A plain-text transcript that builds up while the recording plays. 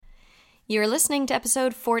You're listening to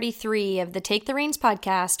episode 43 of the Take the Reins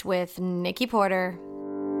podcast with Nikki Porter.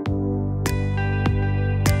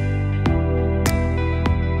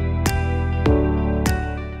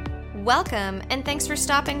 Welcome, and thanks for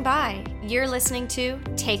stopping by. You're listening to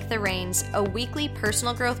Take the Reins, a weekly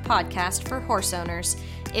personal growth podcast for horse owners.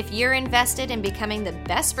 If you're invested in becoming the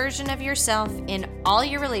best version of yourself in all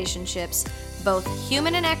your relationships, both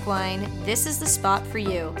human and equine, this is the spot for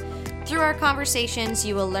you. Through our conversations,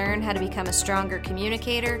 you will learn how to become a stronger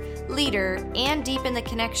communicator, leader, and deepen the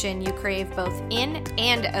connection you crave both in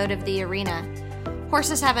and out of the arena.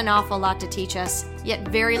 Horses have an awful lot to teach us, yet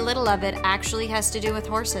very little of it actually has to do with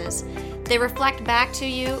horses. They reflect back to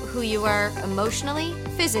you who you are emotionally,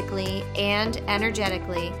 physically, and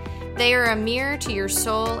energetically. They are a mirror to your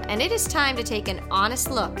soul, and it is time to take an honest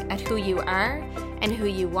look at who you are and who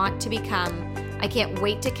you want to become. I can't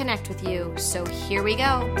wait to connect with you, so here we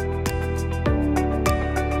go.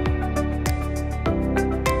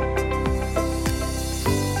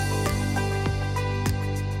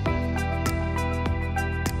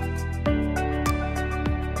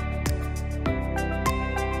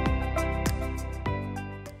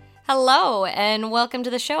 Hello, and welcome to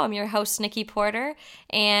the show. I'm your host, Nikki Porter,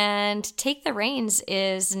 and Take the Reins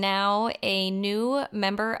is now a new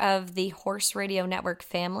member of the Horse Radio Network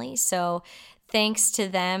family, so thanks to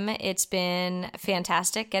them, it's been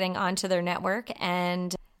fantastic getting onto their network,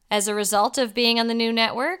 and as a result of being on the new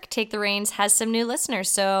network, Take the Reins has some new listeners.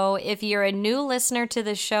 So if you're a new listener to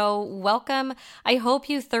the show, welcome. I hope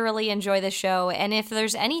you thoroughly enjoy the show. And if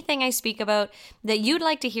there's anything I speak about that you'd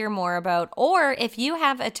like to hear more about, or if you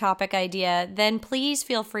have a topic idea, then please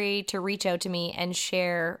feel free to reach out to me and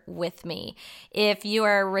share with me. If you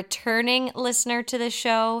are a returning listener to the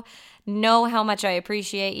show, know how much I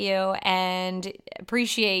appreciate you and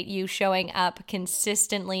appreciate you showing up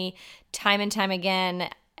consistently time and time again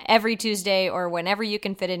every Tuesday or whenever you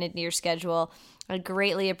can fit it into your schedule. I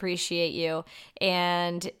greatly appreciate you.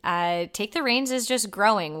 And Take the Reins is just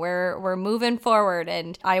growing. We're moving forward,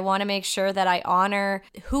 and I want to make sure that I honor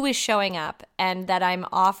who is showing up and that I'm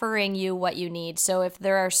offering you what you need. So if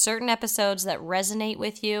there are certain episodes that resonate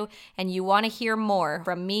with you and you want to hear more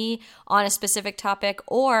from me on a specific topic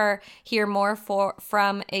or hear more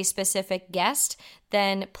from a specific guest,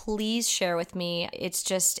 then please share with me.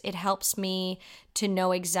 It helps me to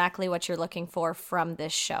know exactly what you're looking for from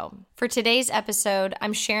this show. For today's episode,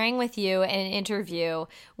 I'm sharing with you an interview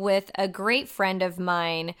with a great friend of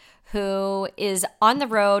mine who is on the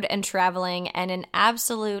road and traveling and an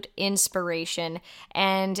absolute inspiration.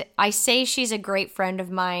 And I say she's a great friend of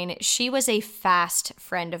mine. She was a fast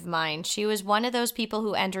friend of mine. She was one of those people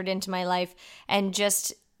who entered into my life and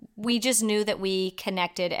we just knew that we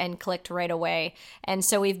connected and clicked right away. And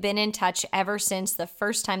so we've been in touch ever since the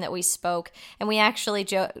first time that we spoke. And we actually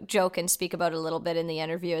joke and speak about it a little bit in the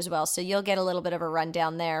interview as well. So you'll get a little bit of a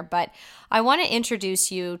rundown there. But I want to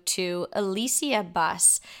introduce you to Alicia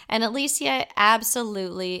Buss. And Alicia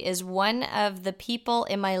absolutely is one of the people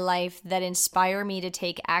in my life that inspire me to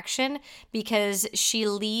take action because she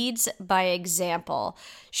leads by example.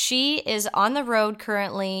 She is on the road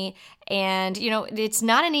currently. And, it's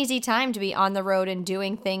not an easy time to be on the road and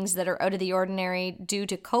doing things that are out of the ordinary due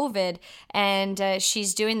to COVID. And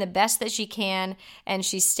she's doing the best that she can, and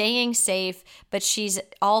she's staying safe, but she's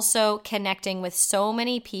also connecting with so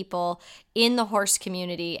many people in the horse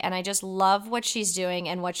community. And I just love what she's doing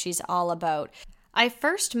and what she's all about. I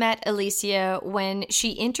first met Alicia when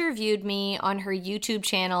she interviewed me on her YouTube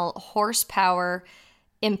channel, Horsepower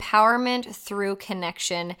Empowerment Through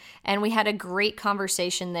Connection, and we had a great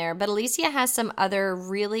conversation there. But Alicia has some other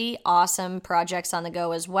really awesome projects on the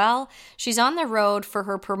go as well. She's on the road for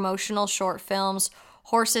her promotional short films,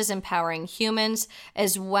 Horses Empowering Humans,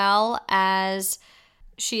 as well as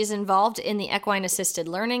she is involved in the equine assisted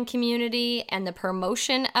learning community and the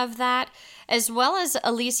promotion of that, as well as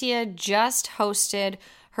Alicia just hosted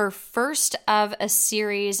her first of a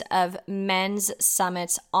series of men's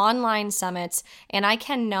summits, online summits, and I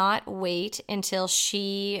cannot wait until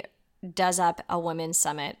she does up a women's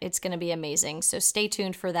summit. It's going to be amazing, so stay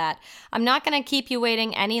tuned for that. I'm not going to keep you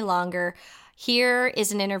waiting any longer. Here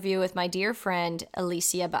is an interview with my dear friend,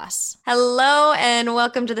 Alicia Buss. Hello, and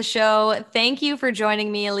welcome to the show. Thank you for joining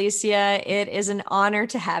me, Alicia. It is an honor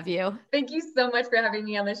to have you. Thank you so much for having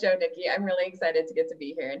me on the show, Nikki. I'm really excited to get to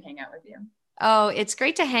be here and hang out with you. Oh, it's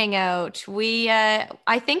great to hang out.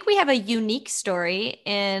 I think we have a unique story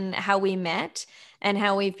in how we met and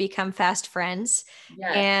how we've become fast friends.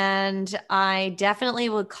 Yes. And I definitely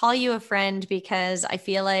will call you a friend because I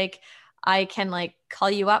feel like I can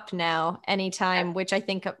call you up now anytime, which I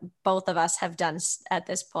think both of us have done at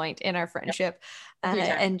this point in our friendship. A few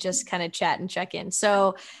times. and just kind of chat and check in.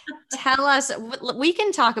 So tell us, we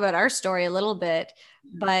can talk about our story a little bit,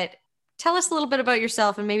 but tell us a little bit about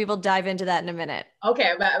yourself and maybe we'll dive into that in a minute.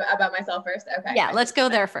 Okay, about myself first. Okay. Yeah, let's go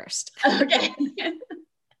there first. Okay.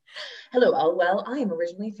 Hello, all. Well, I am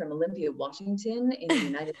originally from Olympia, Washington, in the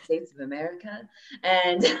United States of America,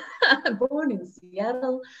 and born in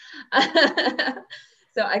Seattle.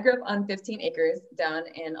 So I grew up on 15 acres down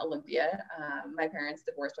in Olympia. My parents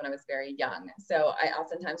divorced when I was very young. So I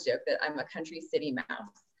oftentimes joke that I'm a country city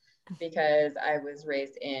mouse because I was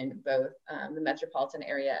raised in both the metropolitan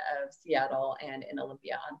area of Seattle and in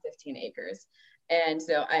Olympia on 15 acres. And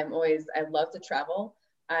so I love to travel.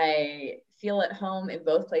 I feel at home in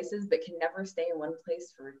both places, but can never stay in one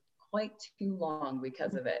place for quite too long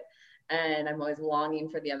because of it. And I'm always longing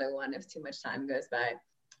for the other one if too much time goes by.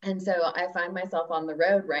 And so I find myself on the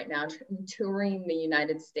road right now, touring the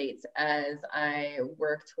United States as I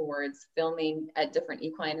work towards filming at different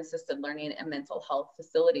equine assisted learning and mental health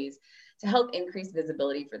facilities to help increase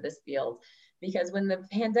visibility for this field. Because when the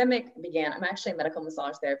pandemic began, I'm actually a medical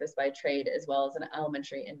massage therapist by trade, as well as an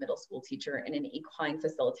elementary and middle school teacher and an equine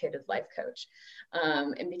facilitated life coach.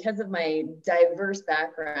 And because of my diverse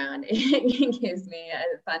background, it gives me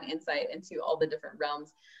a fun insight into all the different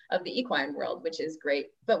realms of the equine world, which is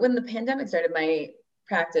great. But when the pandemic started, my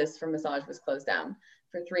practice for massage was closed down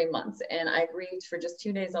for 3 months. And I grieved for just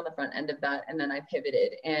 2 days on the front end of that. And then I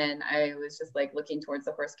pivoted and I was just like looking towards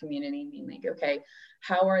the horse community, being like, okay,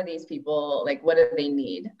 how are these people, like, what do they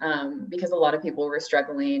need? Because a lot of people were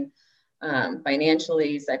struggling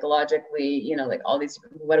financially, psychologically, like all these,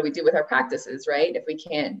 what do we do with our practices, right? If we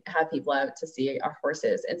can't have people out to see our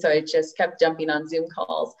horses. And so I just kept jumping on Zoom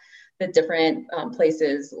calls that different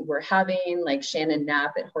places were having, like Shannon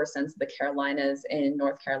Knapp at Horse Sense of the Carolinas in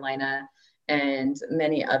North Carolina, and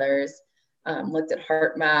many others. Looked at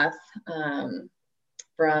HeartMath.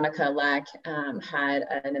 Veronica Lack had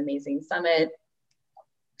an amazing summit.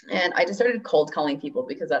 And I just started cold calling people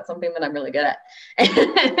because that's something that I'm really good at.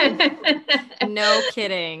 No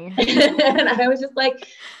kidding. And I was just like,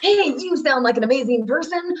 hey, you sound like an amazing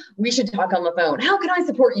person. We should talk on the phone. How can I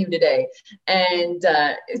support you today? And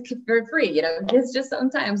for free, because just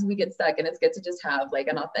sometimes we get stuck and it's good to just have like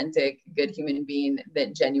an authentic, good human being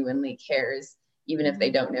that genuinely cares, even if they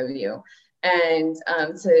don't know you. And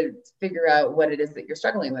to figure out what it is that you're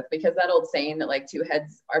struggling with, because that old saying that like two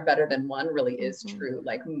heads are better than one really is true,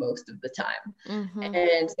 like most of the time.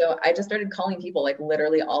 And so I just started calling people like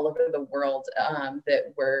literally all over the world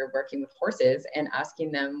that were working with horses and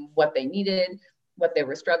asking them what they needed, what they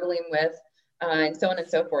were struggling with, and so on and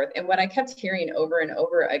so forth. And what I kept hearing over and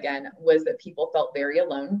over again was that people felt very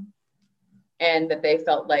alone. And that they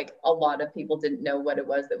felt like a lot of people didn't know what it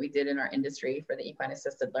was that we did in our industry for the equine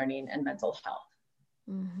assisted learning and mental health.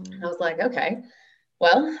 I was like, okay,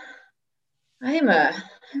 well, I'm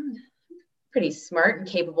pretty smart and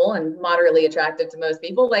capable and moderately attractive to most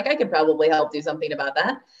people. Like I could probably help do something about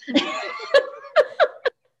that.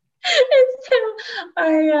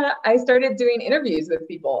 I started doing interviews with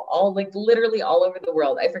people literally all over the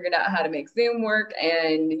world. I figured out how to make Zoom work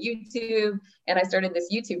and YouTube. And I started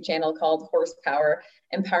this YouTube channel called Horsepower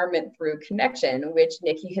Empowerment Through Connection, which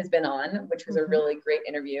Nikki has been on, which was a really great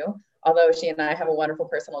interview. Although she and I have a wonderful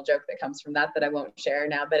personal joke that comes from that I won't share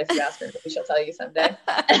now. But if you ask her, she'll tell you someday.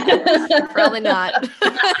 Probably not.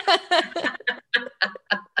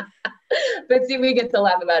 But see, we get to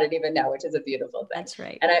laugh about it even now, which is a beautiful thing. That's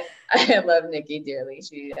right. And I love Nikki dearly.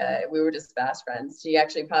 We were just fast friends. She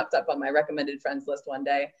actually popped up on my recommended friends list one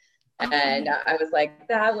day. And I was like,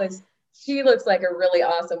 she looks like a really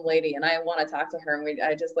awesome lady. And I want to talk to her. And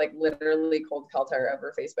I just like literally cold called her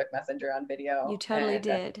over Facebook Messenger on video. You totally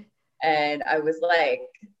did. And I was like,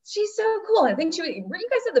 she's so cool. I think were you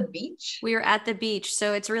guys at the beach? We were at the beach.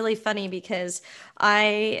 So it's really funny because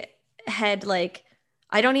I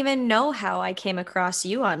don't even know how I came across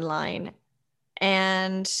you online.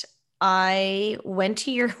 And I went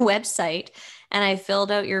to your website and I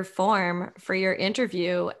filled out your form for your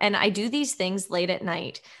interview. And I do these things late at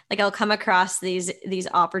night. Like I'll come across these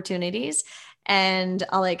opportunities and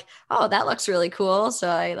I'll like, oh, that looks really cool. So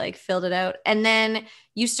I like filled it out. And then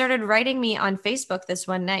you started writing me on Facebook this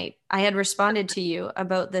one night. I had responded to you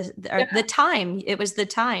about the time. It was the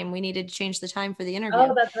time. We needed to change the time for the interview.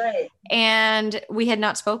 Oh, that's right. And we had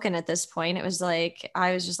not spoken at this point. It was like,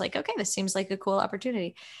 I was just like, okay, this seems like a cool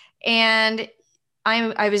opportunity. And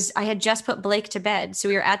I had just put Blake to bed. So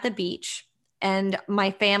we were at the beach and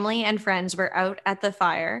my family and friends were out at the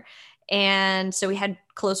fire. And so we had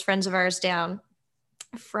close friends of ours down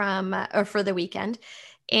for the weekend.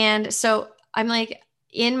 And so I'm like,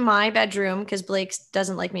 in my bedroom because Blake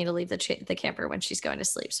doesn't like me to leave the camper when she's going to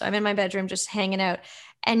sleep. So I'm in my bedroom just hanging out,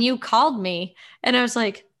 and you called me, and I was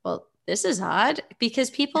like, well, this is odd because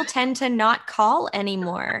people tend to not call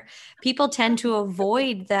anymore. People tend to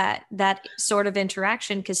avoid that sort of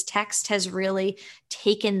interaction because text has really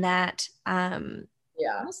taken that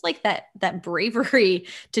almost like that bravery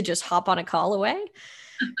to just hop on a call away.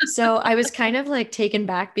 So I was kind of like taken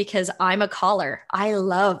back because I'm a caller. I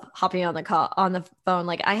love hopping on the phone.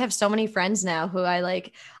 Like I have so many friends now who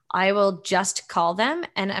I will just call them,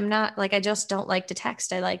 and I'm not like I just don't like to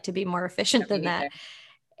text. I like to be more efficient than that.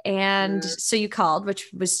 And so you called, which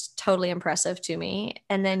was totally impressive to me.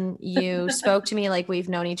 And then you spoke to me like we've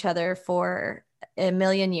known each other for a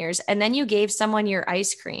million years. And then you gave someone your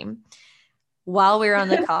ice cream while we were on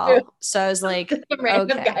the call. So I was like, some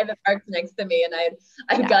random guy that parked next to me, and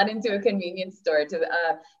I got into a convenience store to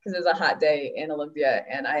because it was a hot day in Olympia,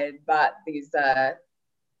 and I had bought these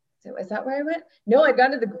is that where I went? No, I'd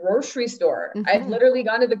gone to the grocery store. Mm-hmm. I'd literally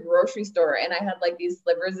gone to the grocery store, and I had like these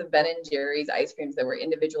slivers of Ben and Jerry's ice creams that were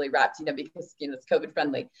individually wrapped, because it's COVID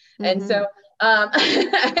friendly. Mm-hmm. And so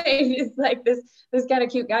I just like this kind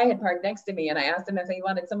of cute guy had parked next to me, and I asked him if he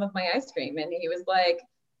wanted some of my ice cream, and he was like,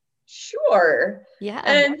 sure. Yeah.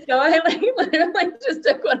 And so I literally just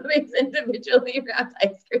took one of these individually wrapped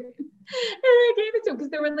ice creams and I gave it to him because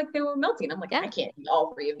they were melting. I'm like, I can't eat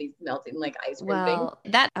all three of these melting like ice cream things.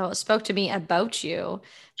 That spoke to me about you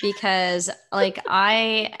because like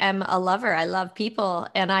I am a lover. I love people,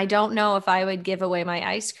 and I don't know if I would give away my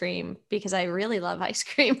ice cream because I really love ice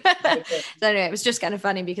cream. So anyway, it was just kind of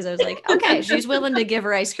funny because I was like, okay, she's willing to give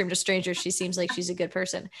her ice cream to strangers. She seems like she's a good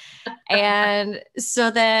person. And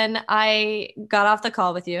so then I got off the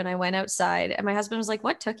call with you and I went outside, and my husband was like,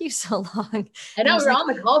 what took you so long? I know we were on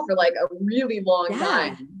the call for like a really long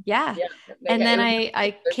time. Yeah. And then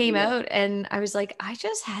I came out and I was like, I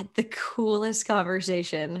just had the coolest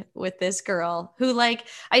conversation with this girl who, like,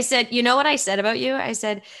 I said, you know what I said about you? I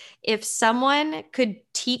said, if someone could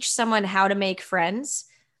teach someone how to make friends,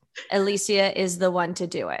 Alicia is the one to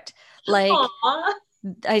do it. Like, aww.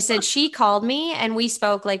 I said, she called me and we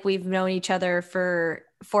spoke like we've known each other for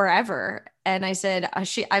forever. And I said,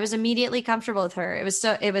 I was immediately comfortable with her.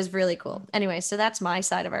 It was really cool. Anyway, so that's my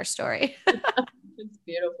side of our story. It's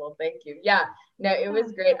beautiful. Thank you. Yeah, no, it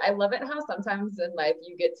was great. I love it how sometimes in life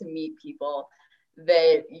you get to meet people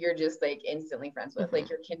that you're just like instantly friends with, like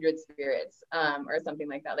your kindred spirits, or something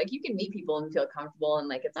like that. Like you can meet people and feel comfortable and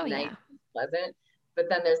like it's nice and pleasant. But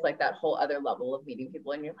then there's like that whole other level of meeting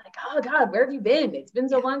people and you're like, oh God, where have you been? It's been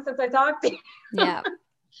so long since I talked to you. Yeah.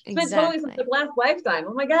 It's been totally since the last lifetime.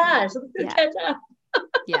 Oh my gosh, let's catch up.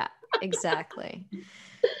 Yeah, exactly.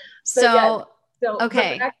 So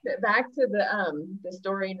okay. Back to the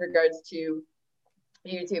story in regards to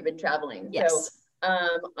YouTube and traveling. Yes. So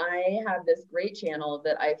I have this great channel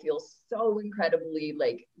that I feel so incredibly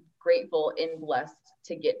like grateful and blessed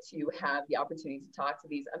to get to have the opportunity to talk to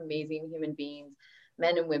these amazing human beings,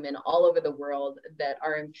 men and women all over the world that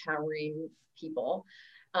are empowering people.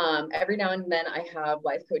 Every now and then I have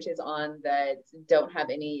life coaches on that don't have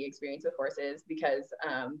any experience with horses because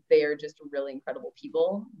they are just really incredible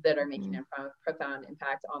people that are making a profound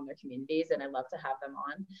impact on their communities, and I love to have them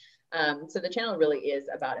on. So the channel really is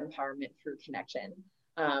about empowerment through connection,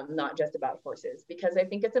 not just about horses, because I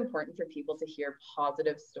think it's important for people to hear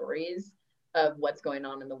positive stories of what's going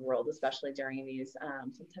on in the world, especially during these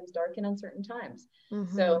sometimes dark and uncertain times.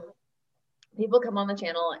 So people come on the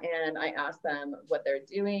channel and I ask them what they're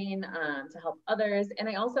doing to help others. And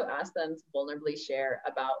I also ask them to vulnerably share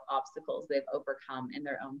about obstacles they've overcome in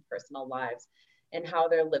their own personal lives and how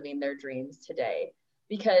they're living their dreams today.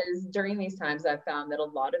 Because during these times, I've found that a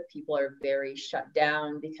lot of people are very shut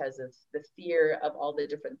down because of the fear of all the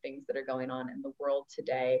different things that are going on in the world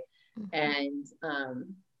today. And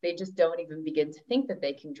they just don't even begin to think that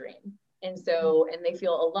they can dream. And so, and they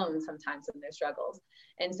feel alone sometimes in their struggles.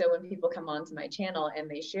 And so when people come onto my channel and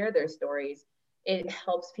they share their stories, it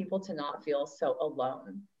helps people to not feel so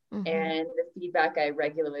alone. And the feedback I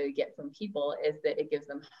regularly get from people is that it gives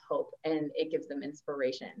them hope and it gives them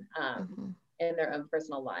inspiration in their own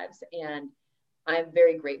personal lives. And I'm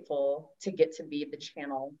very grateful to get to be the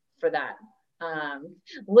channel for that.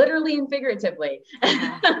 Literally and figuratively.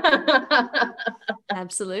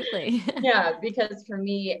 Absolutely. Yeah, because for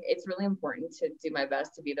me, it's really important to do my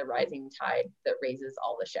best to be the rising tide that raises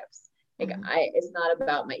all the ships. Like it's not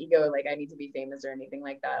about my ego, like I need to be famous or anything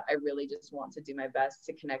like that. I really just want to do my best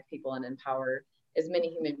to connect people and empower as many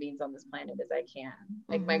human beings on this planet as I can.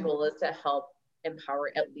 Like my goal is to help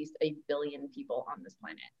empower at least 1 billion people on this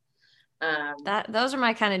planet. Those are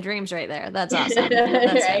my kind of dreams right there. That's awesome.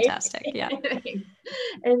 That's Right? fantastic. Yeah.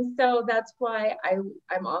 And so that's why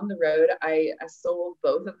I'm on the road. I sold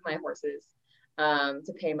both of my horses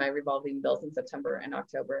to pay my revolving bills in September and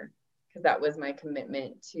October, because that was my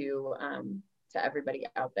commitment to everybody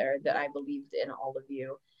out there, that I believed in all of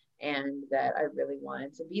you and that I really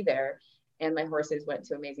wanted to be there. And my horses went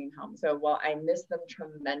to amazing homes. So while I miss them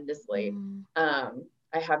tremendously,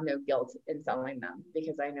 I have no guilt in selling them,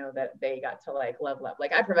 because I know that they got to like level up.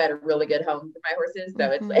 Like I provide a really good home for my horses.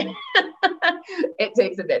 So it's like, it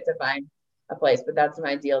takes a bit to find a place, but that's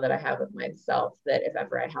my deal that I have with myself, that if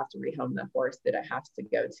ever I have to rehome the horse, that I have to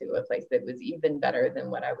go to a place that was even better than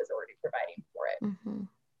what I was already providing for it.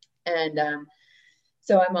 And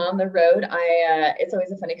so I'm on the road. It's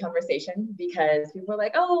always a funny conversation, because people are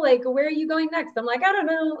like, "Oh, like, where are you going next?" I'm like, "I don't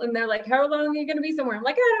know." And they're like, "How long are you going to be somewhere?" I'm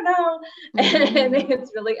like, "I don't know." And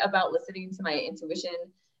it's really about listening to my intuition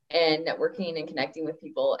and networking and connecting with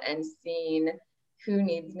people and seeing who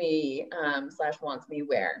needs me / wants me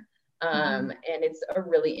where. And it's a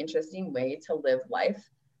really interesting way to live life.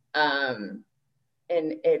 And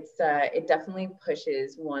it definitely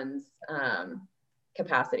pushes one's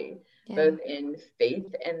capacity, both in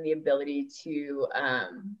faith and the ability to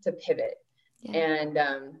pivot. And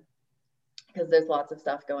because there's lots of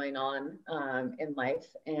stuff going on in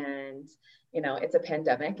life, and it's a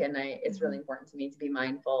pandemic, and it's really important to me to be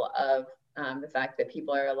mindful of the fact that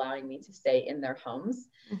people are allowing me to stay in their homes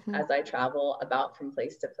as I travel about from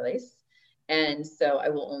place to place. And so I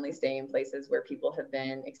will only stay in places where people have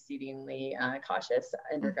been exceedingly cautious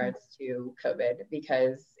in regards to COVID,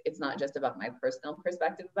 because it's not just about my personal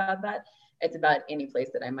perspective about that. It's about any place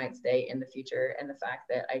that I might stay in the future, and the fact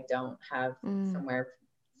that I don't have somewhere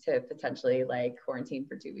to potentially like quarantine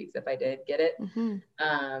for 2 weeks if I did get it,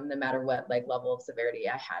 no matter what like level of severity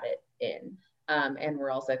I had it in. And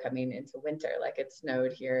we're also coming into winter. Like it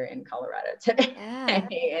snowed here in Colorado today,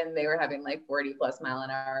 and they were having like 40+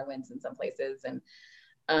 mile-an-hour winds in some places. And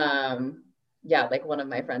like one of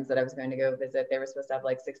my friends that I was going to go visit, they were supposed to have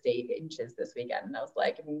like 6 to 8 inches this weekend, and I was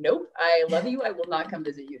like, "Nope, I love you. I will not come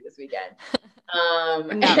visit you this weekend."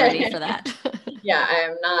 I'm not ready for that. Yeah,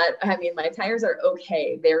 I'm not. I mean, my tires are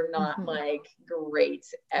okay. They're not like great,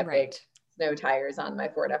 epic snow tires on my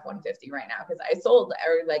Ford F-150 right now, because I sold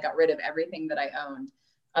or like got rid of everything that I owned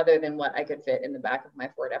other than what I could fit in the back of my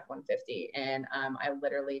Ford F-150. And I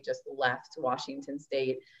literally just left Washington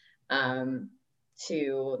State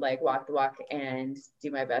to like walk the walk and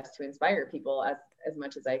do my best to inspire people as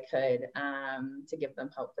much as I could, to give them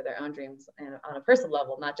hope for their own dreams, and on a personal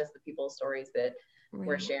level, not just the people's stories that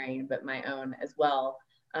we're sharing, but my own as well.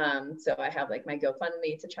 So I have like my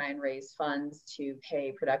GoFundMe to try and raise funds to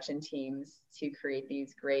pay production teams to create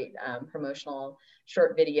these great promotional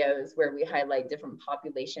short videos where we highlight different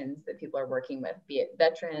populations that people are working with, be it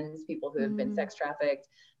veterans, people who have been sex trafficked,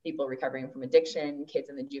 people recovering from addiction, kids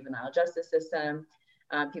in the juvenile justice system,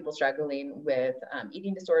 people struggling with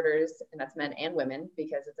eating disorders, and that's men and women,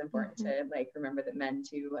 because it's important to like remember that men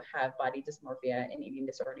too have body dysmorphia and eating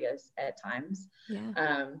disorders at times.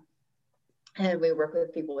 And we work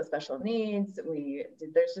with people with special needs.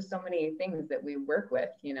 There's just so many things that we work with,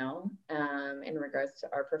 in regards to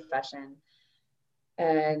our profession.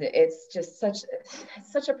 And it's just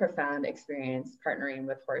such a profound experience partnering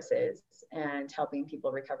with horses and helping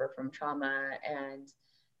people recover from trauma and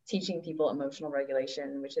teaching people emotional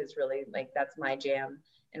regulation, which is really like, that's my jam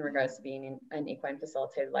in regards to being an equine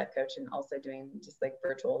facilitated life coach, and also doing just like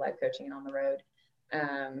virtual life coaching on the road.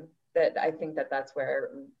 That I think that's where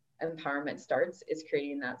empowerment starts, is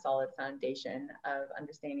creating that solid foundation of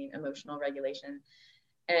understanding emotional regulation.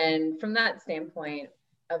 And from that standpoint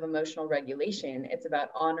of emotional regulation, it's about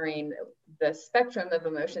honoring the spectrum of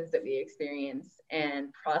emotions that we experience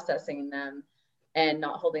and processing them, and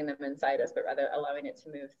not holding them inside us, but rather allowing it to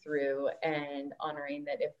move through, and honoring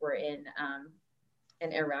that if we're in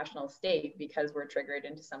an irrational state because we're triggered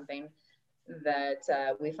into something,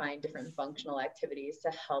 that we find different functional activities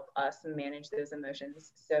to help us manage those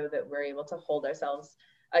emotions, so that we're able to hold ourselves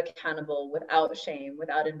accountable without shame,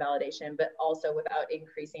 without invalidation, but also without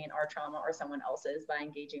increasing our trauma or someone else's by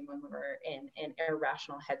engaging when we're in an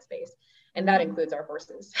irrational headspace. And that includes our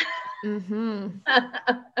horses.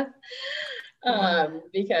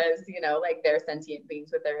 Because, like they're sentient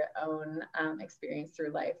beings with their own experience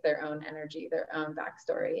through life, their own energy, their own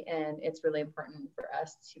backstory. And it's really important for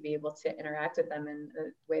us to be able to interact with them in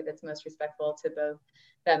a way that's most respectful to both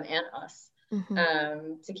them and us,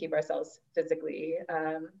 to keep ourselves physically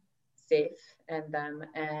safe and them.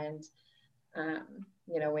 And,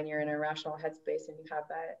 when you're in a rational headspace and you have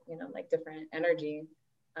that, like different energy,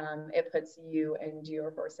 it puts you and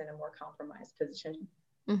your horse in a more compromised position,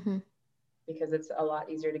 because it's a lot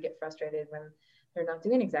easier to get frustrated when they're not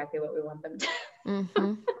doing exactly what we want them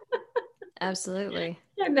to. Absolutely.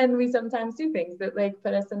 And then we sometimes do things that like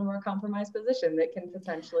put us in a more compromised position that can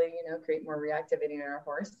potentially, create more reactivity in our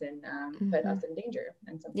horse and put us in danger.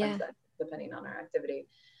 And sometimes that's depending on our activity.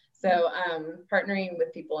 So partnering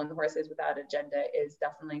with people and horses without agenda is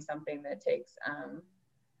definitely something that takes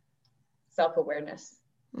self-awareness.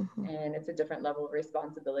 And it's a different level of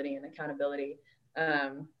responsibility and accountability.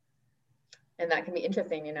 And that can be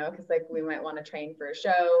interesting, because like we might want to train for a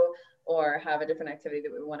show or have a different activity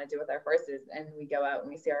that we want to do with our horses. And we go out and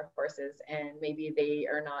we see our horses and maybe they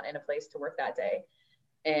are not in a place to work that day.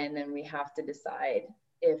 And then we have to decide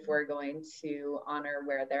if we're going to honor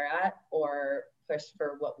where they're at or push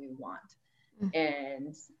for what we want.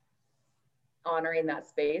 And honoring that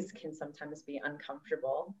space can sometimes be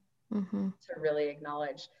uncomfortable to really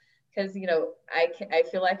acknowledge. Because, I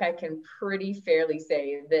feel like I can pretty fairly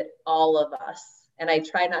say that all of us, and I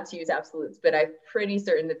try not to use absolutes, but I'm pretty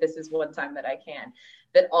certain that this is one time that I can,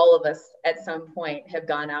 that all of us at some point have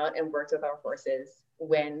gone out and worked with our horses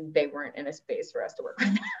when they weren't in a space for us to work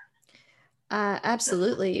with them.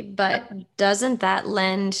 Absolutely. But doesn't that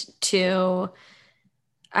lend to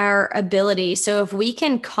our ability? So if we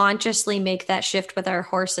can consciously make that shift with our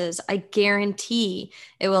horses, I guarantee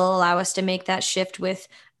it will allow us to make that shift with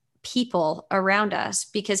people around us.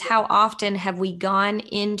 Because how often have we gone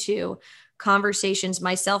into conversations,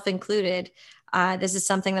 myself included? This is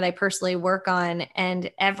something that I personally work on.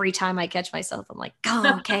 And every time I catch myself, I'm like,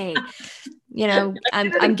 oh, okay,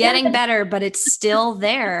 I'm getting better, but it's still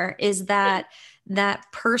there. Is that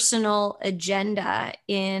personal agenda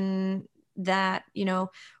in that,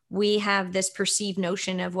 we have this perceived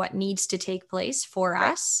notion of what needs to take place for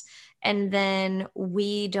us. And then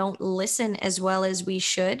we don't listen as well as we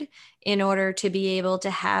should in order to be able to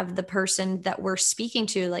have the person that we're speaking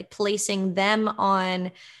to, like placing them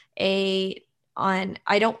on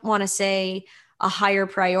I don't want to say a higher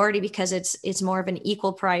priority, because it's more of an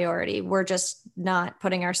equal priority. We're just not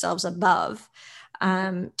putting ourselves above,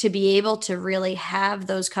 to be able to really have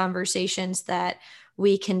those conversations that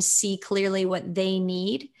we can see clearly what they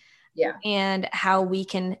need and how we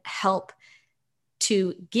can help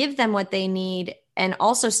to give them what they need, and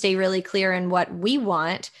also stay really clear in what we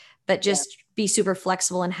want, but just be super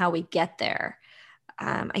flexible in how we get there.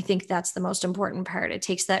 I think that's the most important part. It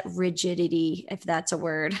takes that rigidity, if that's a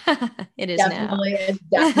word. It is definitely, now. It's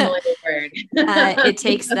definitely a word. It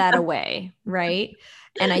takes that away, right?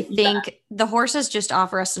 And I think the horses just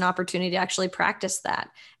offer us an opportunity to actually practice that,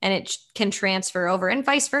 and it can transfer over, and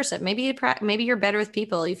vice versa. Maybe you're better with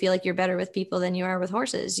people. You feel like you're better with people than you are with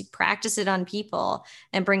horses. You practice it on people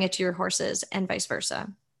and bring it to your horses, and vice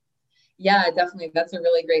versa. Yeah, definitely. That's a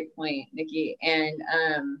really great point, Nikki.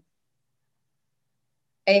 And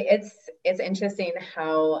it's interesting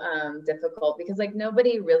how difficult, because like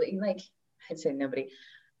nobody really, like I'd say nobody,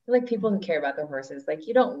 like people who care about the horses, like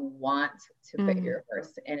you don't want to put your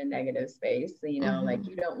horse in a negative space, like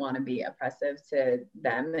you don't want to be oppressive to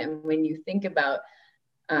them. And when you think about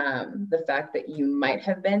the fact that you might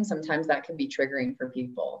have been, sometimes that can be triggering for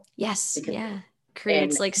people. Yes.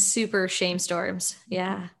 Creates like super shame storms.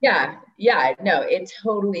 No, it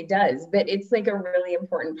totally does. But it's like a really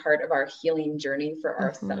important part of our healing journey for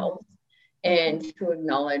ourselves, and to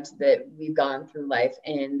acknowledge that we've gone through life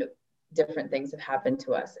and different things have happened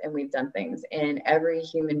to us and we've done things, and every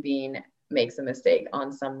human being makes a mistake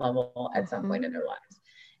on some level at some point in their lives.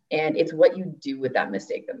 And it's what you do with that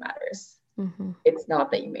mistake that matters. It's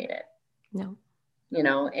not that you made it. No.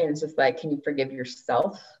 And it's just like, can you forgive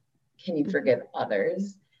yourself? Can you forgive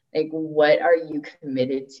others? Like, what are you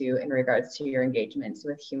committed to in regards to your engagements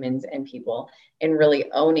with humans and people, and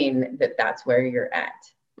really owning that that's where you're at?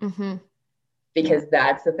 Because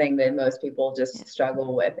that's the thing that most people just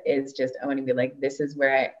struggle with, is just owning, be like, this is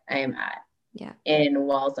where I am at. And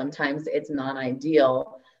while sometimes it's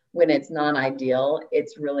non-ideal, when it's non-ideal,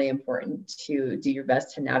 it's really important to do your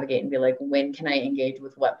best to navigate and be like, when can I engage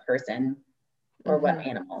with what person or what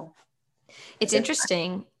animal? It's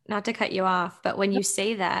interesting, not to cut you off, but when you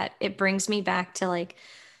say that, it brings me back to like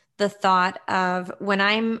the thought of when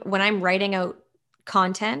I'm writing out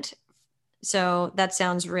content. So that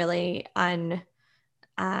sounds really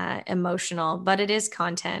emotional, but it is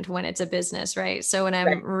content when it's a business, right? So when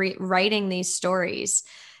I'm writing these stories,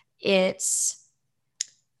 it's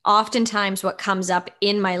oftentimes what comes up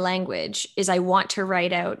in my language is I want to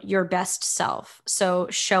write out your best self. So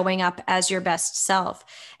showing up as your best self.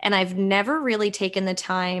 And I've never really taken the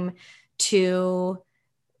time to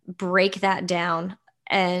break that down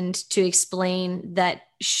and to explain that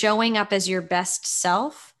showing up as your best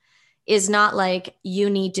self is not like you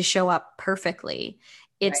need to show up perfectly.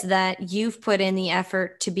 It's that you've put in the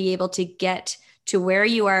effort to be able to get to where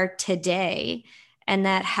you are today, and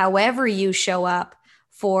that however you show up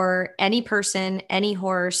for any person, any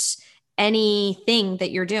horse, anything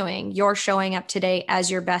that you're doing, you're showing up today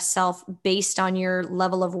as your best self based on your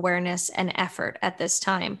level of awareness and effort at this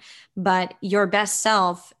time. But your best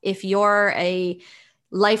self, if you're a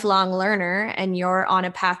lifelong learner and you're on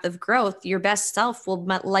a path of growth, your best self will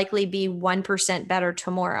likely be 1% better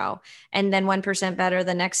tomorrow, and then 1% better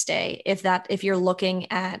the next day, if you're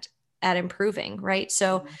looking at improving, right?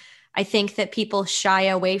 So I think that people shy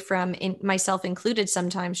away from, myself included,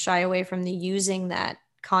 sometimes shy away from the using that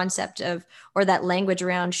concept of, or that language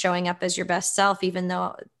around showing up as your best self, even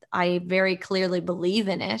though I very clearly believe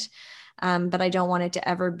in it. But I don't want it to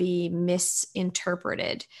ever be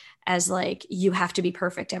misinterpreted as like, you have to be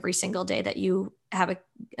perfect every single day that you have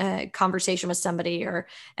a conversation with somebody, or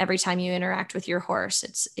every time you interact with your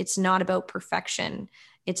horse. It's not about perfection.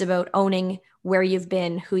 It's about owning where you've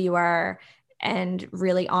been, who you are, and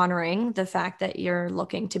really honoring the fact that you're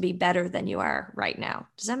looking to be better than you are right now.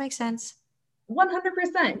 Does that make sense?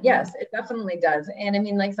 100%. Yes, it definitely does. And I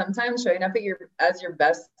mean, like, sometimes showing up as your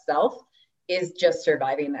best self is just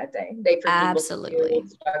surviving that day. For Absolutely. People who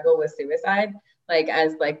struggle with suicide, like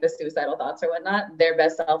as like the suicidal thoughts or whatnot, their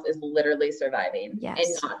best self is literally surviving. Yes.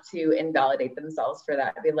 And not to invalidate themselves for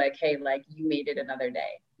that. Be like, hey, like, you made it another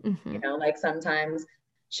day. Mm-hmm. You know, like, sometimes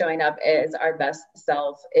showing up as our best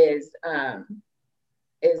self is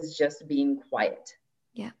just being quiet.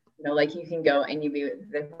 Yeah. You know, like, you can go and you be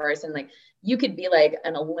the person, like, you could be like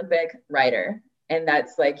an Olympic rider, and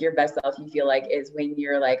that's like your best self, you feel like, is when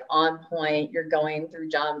you're like on point, you're going through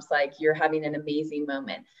jumps, like you're having an amazing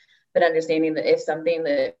moment. But understanding that if something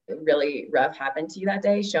that really rough happened to you that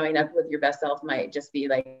day, showing up with your best self might just be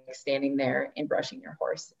like standing there and brushing your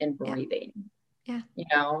horse and breathing. Yeah. You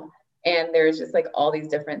know, and there's just like all these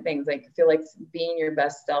different things. Like, I feel like being your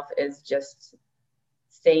best self is just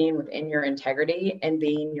staying within your integrity and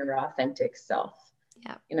being your authentic self.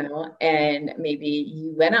 Yeah. You know, and maybe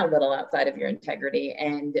you went a little outside of your integrity,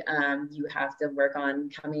 and you have to work on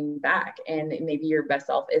coming back. And maybe your best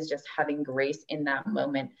self is just having grace in that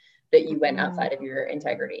moment that you went outside of your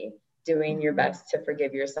integrity, doing your best to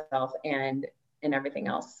forgive yourself and everything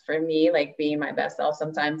else. For me, like, being my best self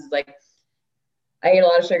sometimes is like, I ate a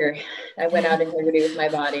lot of sugar. I went out integrity with my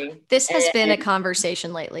body. This has been a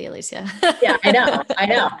conversation lately, Alicia. Yeah, I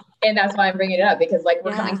know. And that's why I'm bringing it up, because like,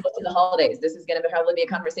 we're coming close to the holidays. This is going to probably be a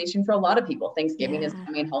conversation for a lot of people. Thanksgiving is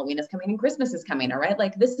coming, Halloween is coming, and Christmas is coming. All right.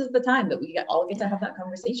 Like, this is the time that we all get to have that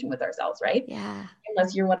conversation with ourselves. Right. Yeah.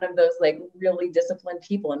 Unless you're one of those like really disciplined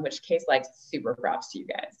people, in which case, like, super props to you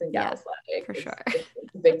guys and gals. Like, for sure. It's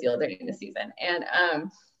a big deal during the season. And,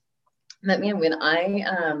 that man, when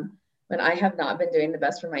I have not been doing the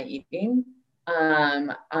best for my eating,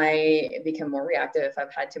 I become more reactive if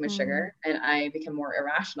I've had too much sugar, and I become more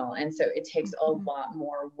irrational. And so it takes a lot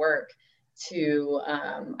more work to,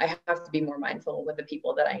 I have to be more mindful with the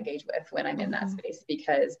people that I engage with when I'm in that space,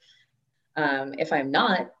 because if I'm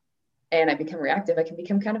not, and I become reactive, I can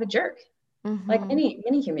become kind of a jerk. Like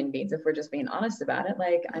many human beings, if we're just being honest about it.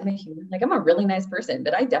 Like, I'm a human, like, I'm a really nice person,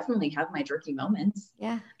 but I definitely have my jerky moments.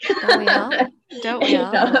 Yeah. Don't we all? Don't we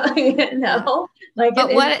all? You know? Like,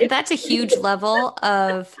 but that's a huge level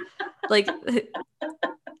of, like,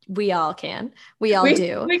 we all do.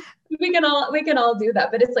 We can all do that.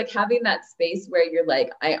 But it's like having that space where you're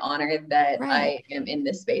like, I honor that I am in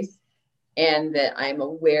this space, and that I'm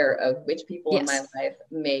aware of which people in my life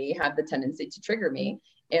may have the tendency to trigger me,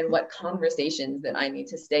 and what conversations that I need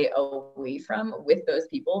to stay away from with those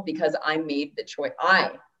people, because I made the choice.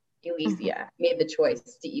 Alicia, made the choice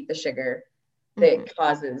to eat the sugar that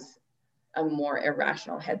causes a more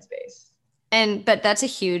irrational headspace. But that's a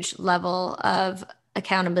huge level of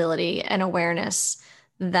accountability and awareness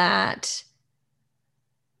that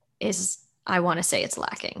is, I want to say, it's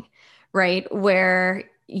lacking, right? Where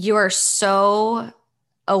you are so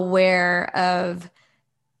aware of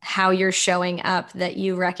how you're showing up that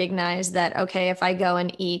you recognize that, okay, if I go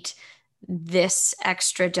and eat this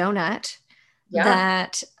extra donut,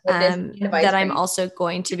 that I'm also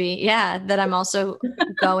going to be, that I'm also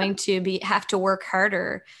going to have to work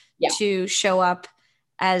harder to show up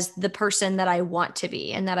as the person that I want to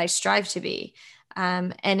be and that I strive to be.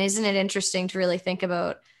 And isn't it interesting to really think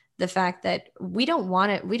about the fact that we don't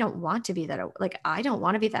want to be that, like, I don't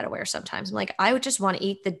want to be that aware sometimes. I'm like, I would just want to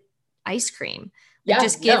eat the ice cream.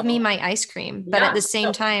 Just give me my ice cream. But at the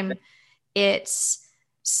same time, it's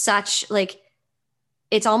such, like,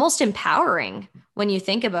 it's almost empowering when you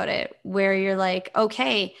think about it, where you're like,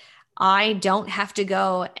 okay, I don't have to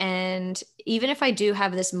go. And even if I do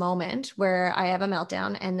have this moment where I have a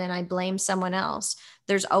meltdown and then I blame someone else,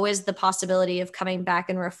 there's always the possibility of coming back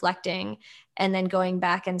and reflecting and then going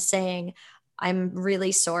back and saying, I'm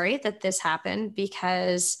really sorry that this happened,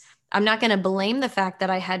 because I'm not going to blame the fact that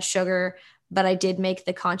I had sugar, but I did make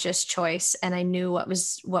the conscious choice and I knew what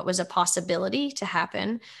was a possibility to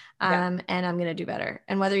happen. Yeah. And I'm going to do better.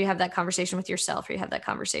 And whether you have that conversation with yourself or you have that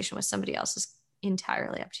conversation with somebody else is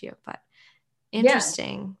entirely up to you. But Yeah.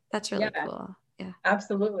 interesting. That's really cool. Yeah.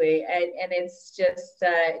 Absolutely. And it's just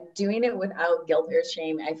doing it without guilt or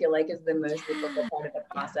shame, I feel like is the most difficult part of the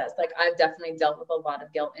process. Like I've definitely dealt with a lot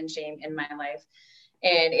of guilt and shame in my life.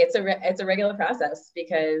 And it's a regular process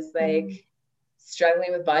because like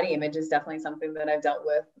struggling with body image is definitely something that I've dealt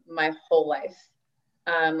with my whole life.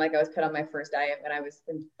 Like I was put on my first diet when I was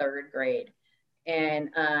in third grade. And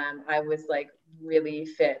I was like really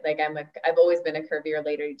fit. Like I've always been a curvier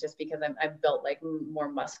lady just because I'm built like more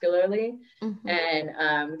muscularly,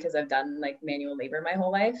 and because I've done like manual labor my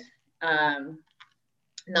whole life.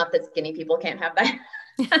 Not that skinny people can't have that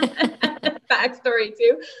backstory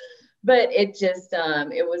too, but it just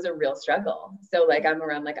it was a real struggle. So like I'm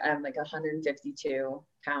like 152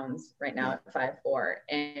 pounds right now at 5'4",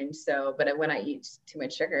 and so but when I eat too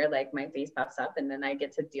much sugar, like my face puffs up, and then I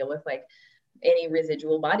get to deal with like any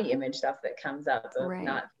residual body image stuff that comes up of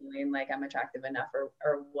not feeling like I'm attractive enough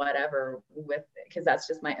or whatever with, because that's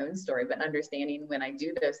just my own story. But understanding when I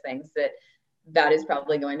do those things that is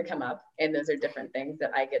probably going to come up, and those are different things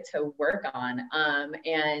that I get to work on.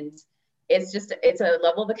 And it's a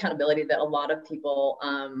level of accountability that a lot of people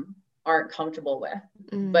aren't comfortable with,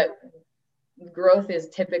 but growth is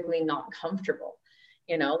typically not comfortable.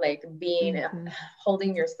 Like being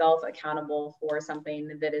holding yourself accountable for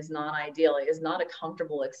something that is not ideal is not a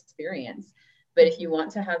comfortable experience. But if you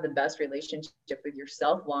want to have the best relationship with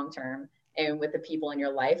yourself long term and with the people in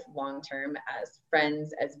your life long term, as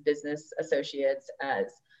friends, as business associates, as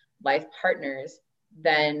life partners,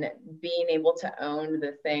 then being able to own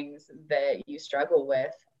the things that you struggle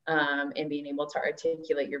with, and being able to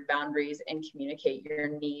articulate your boundaries and communicate your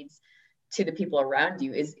needs to the people around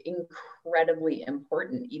you is incredibly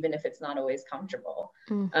important, even if it's not always comfortable.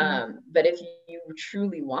 But if you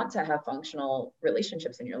truly want to have functional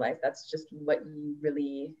relationships in your life, that's just what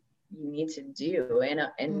you need to do.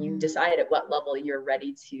 And you decide at what level you're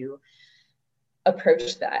ready to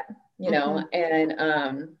approach that,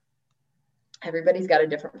 and everybody's got a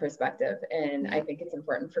different perspective. And I think it's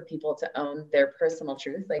important for people to own their personal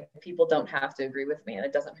truth. Like people don't have to agree with me, and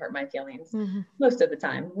it doesn't hurt my feelings most of the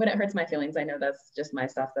time. When it hurts my feelings, I know that's just my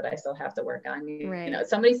stuff that I still have to work on.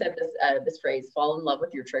 Somebody said this phrase, fall in love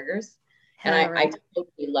with your triggers. And I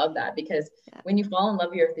totally love that, because when you fall in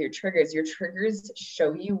love with your triggers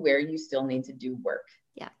show you where you still need to do work.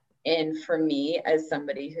 And for me, as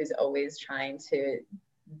somebody who's always trying to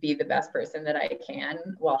be the best person that I can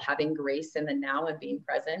while having grace in the now and being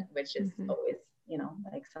present, which is always,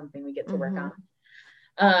 like something we get to work on.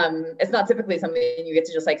 It's not typically something you get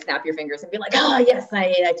to just like snap your fingers and be like, oh yes,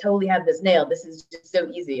 I totally have this nailed. This is just so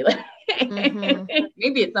easy. Like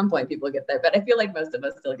maybe at some point people get there, but I feel like most of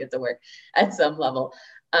us still get to work at some level.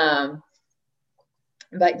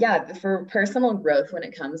 But yeah, for personal growth, when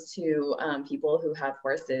it comes to people who have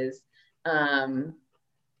horses,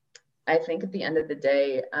 I think at the end of the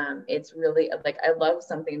day, it's really like, I love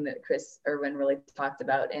something that Chris Irwin really talked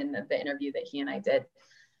about in the interview that he and I did,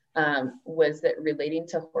 was that relating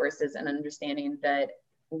to horses and understanding that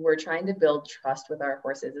we're trying to build trust with our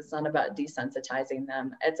horses. It's not about desensitizing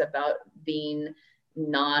them. It's about being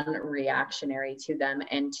non-reactionary to them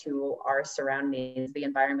and to our surroundings, the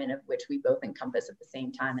environment of which we both encompass at the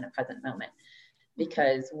same time in a present moment.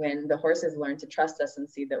 Because when the horses learn to trust us and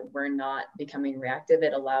see that we're not becoming reactive,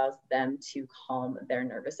 it allows them to calm their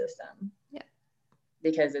nervous system.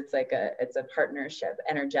 Because it's like it's a partnership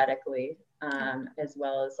energetically, as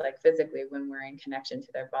well as like physically, when we're in connection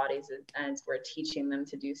to their bodies and we're teaching them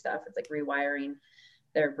to do stuff. It's like rewiring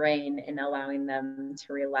their brain and allowing them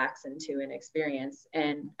to relax into an experience.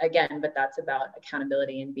 And again, but that's about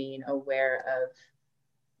accountability and being aware of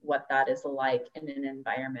what that is like in an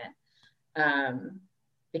environment.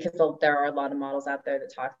 Because there are a lot of models out there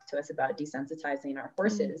that talk to us about desensitizing our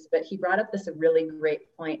horses. But he brought up this really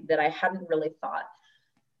great point that I hadn't really thought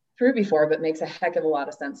through before, but makes a heck of a lot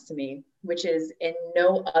of sense to me, which is in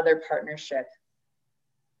no other partnership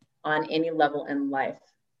on any level in life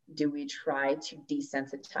do we try to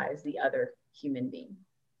desensitize the other human being.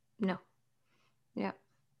 No. Yeah.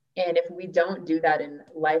 And if we don't do that in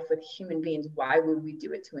life with human beings, why would we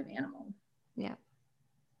do it to an animal? Yeah.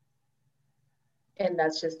 And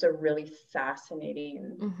that's just a really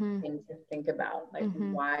fascinating Mm-hmm. thing to think about. Like,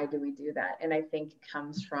 Mm-hmm. why do we do that? And I think it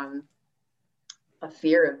comes from a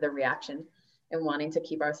fear of the reaction and wanting to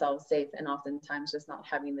keep ourselves safe, and oftentimes just not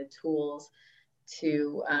having the tools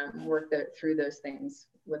to work through those things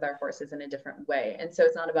with our horses in a different way. And so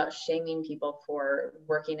it's not about shaming people for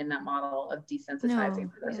working in that model of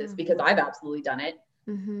desensitizing horses, because I've absolutely done it.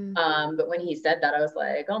 Mm-hmm. But when he said that, I was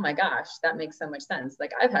like, oh my gosh, that makes so much sense.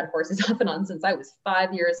 Like, I've had horses off and on since I was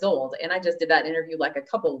 5 years old. And I just did that interview like a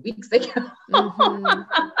couple of weeks ago. Mm-hmm.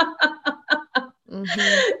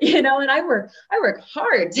 Mm-hmm. You know, and I work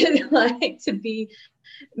hard to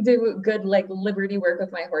do good, like, liberty work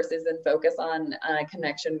with my horses and focus on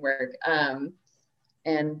connection work.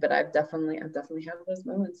 But I've definitely had those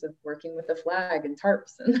moments of working with the flag and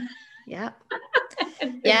tarps and Yeah.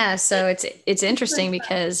 Yeah. So it's interesting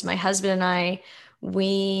because my husband and I,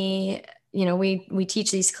 we, we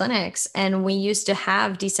teach these clinics, and we used to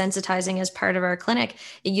have desensitizing as part of our clinic.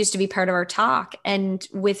 It used to be part of our talk. And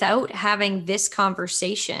without having this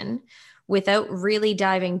conversation, without really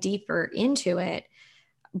diving deeper into it,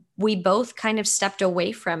 we both kind of stepped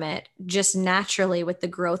away from it just naturally with the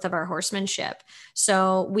growth of our horsemanship.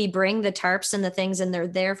 So we bring the tarps and the things, and they're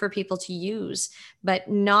there for people to use. But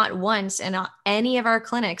not once in any of our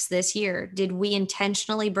clinics this year did we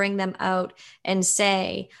intentionally bring them out and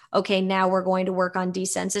say, okay, now we're going to work on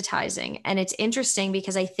desensitizing. And it's interesting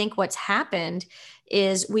because I think what's happened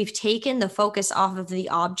is we've taken the focus off of the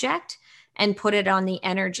object and put it on the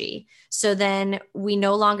energy. So then we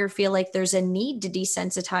no longer feel like there's a need to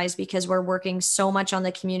desensitize because we're working so much on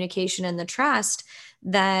the communication and the trust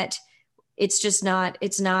that it's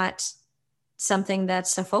not something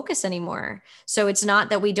that's a focus anymore. So it's not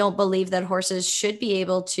that we don't believe that horses should be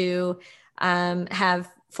able to have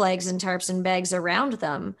flags and tarps and bags around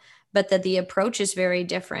them, but that the approach is very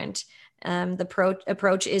different. The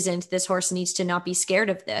approach isn't this horse needs to not be scared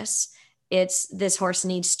of this. It's this horse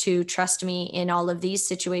needs to trust me in all of these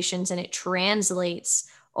situations, and it translates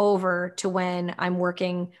over to when I'm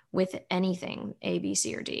working with anything A, B,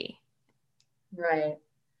 C, or D. Right.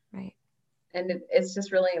 Right. And it's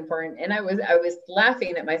just really important. And I was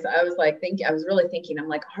laughing at myself. I was really thinking, I'm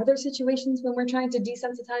like, are there situations when we're trying to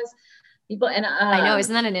desensitize people? And I know,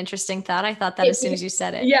 isn't that an interesting thought? I thought that as soon as you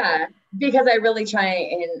said it. Yeah, because I really try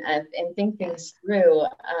and think things through.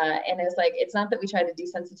 And it's like, it's not that we try to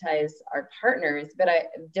desensitize our partners, but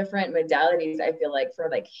different modalities. I feel like for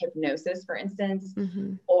like hypnosis, for instance,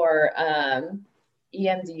 or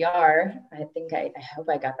EMDR. I hope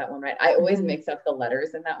I got that one right. I always mix up the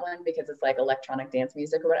letters in that one because it's like electronic dance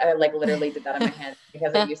music or what. I like literally did that in my head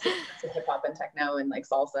because I used to listen to hip hop and techno and like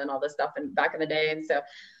salsa and all this stuff and back in the day. And so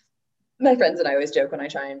my friends and I always joke when I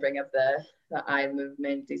try and bring up the eye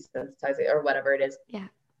movement desensitizing or whatever it is. Yeah.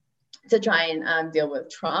 To try and deal with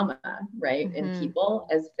trauma, right, in people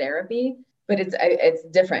as therapy, but it's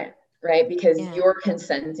different, right? Because you're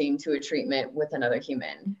consenting to a treatment with another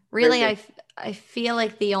human. Really, I feel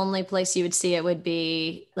like the only place you would see it would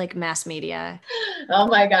be like mass media. Oh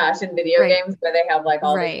my gosh, in video games where they have like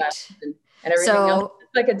all this stuff and everything else.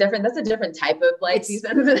 It's like that's a different type of like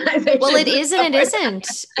desensitization. Well, it is and it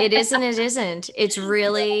isn't. It is and it isn't. It's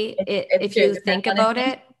really, if you think about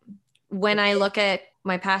it, when I look at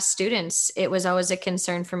my past students, it was always a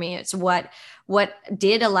concern for me. It's what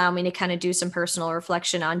did allow me to kind of do some personal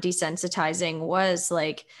reflection on desensitizing was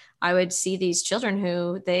like, I would see these children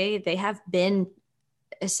who they have been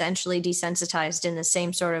essentially desensitized in the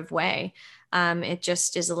same sort of way. It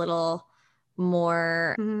just is a little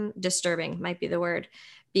more disturbing, might be the word,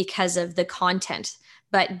 because of the content.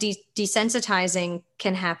 But desensitizing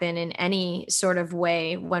can happen in any sort of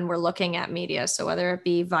way when we're looking at media. So whether it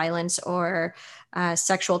be violence or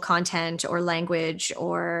sexual content or language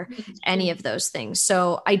or any of those things.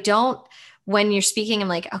 So when you're speaking, I'm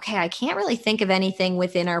like, okay, I can't really think of anything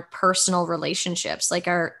within our personal relationships, like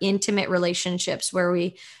our intimate relationships where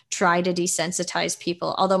we try to desensitize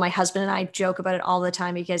people. Although my husband and I joke about it all the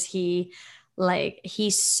time because he's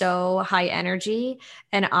so high energy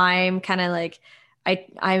and I'm kind of like,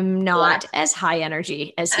 I'm not as high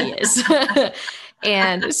energy as he is.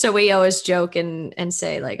 And so we always joke and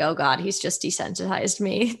say like, oh God, he's just desensitized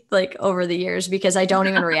me like over the years because I don't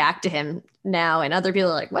even react to him now. And other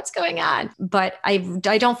people are like, what's going on? But I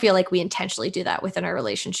don't feel like we intentionally do that within our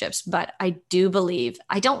relationships. But I do believe,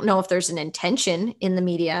 I don't know if there's an intention in the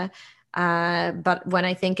media. But when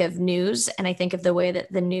I think of news and I think of the way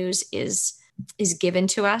that the news is given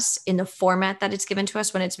to us in the format that it's given to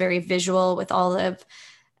us, when it's very visual with all of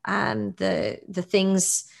the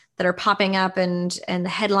things that are popping up and the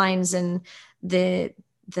headlines and the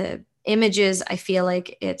images, I feel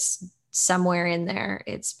like it's somewhere in there,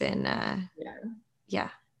 it's been, yeah.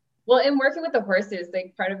 Well, in working with the horses,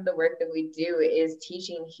 like part of the work that we do is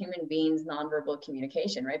teaching human beings nonverbal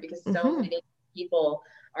communication, right? Because so many people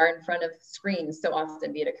are in front of screens so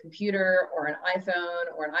often, be it a computer or an iPhone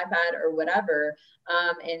or an iPad or whatever.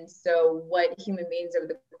 And so what human beings over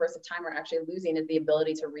the course of time are actually losing is the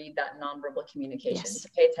ability to read that nonverbal communication, to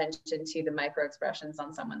pay attention to the micro expressions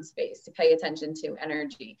on someone's face, to pay attention to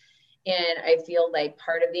energy. And I feel like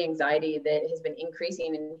part of the anxiety that has been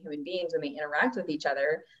increasing in human beings when they interact with each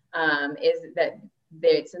other is that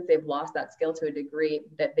since they've lost that skill to a degree,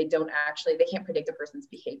 that they can't predict a person's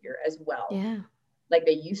behavior as well. Like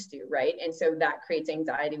they used to, right? And so that creates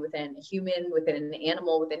anxiety within a human, within an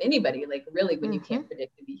animal, within anybody, like really when you can't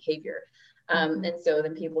predict the behavior. And so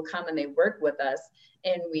then people come and they work with us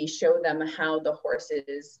and we show them how the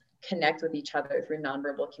horses connect with each other through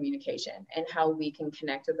nonverbal communication and how we can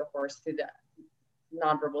connect with the horse through the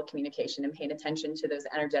nonverbal communication and paying attention to those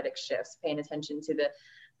energetic shifts, paying attention to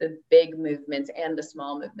the big movements and the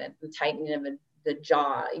small movements, the tightening of the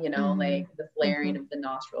jaw, like the flaring of the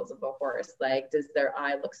nostrils of a horse. Like, does their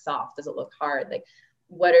eye look soft? Does it look hard? Like,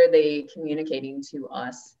 what are they communicating to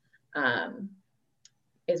us?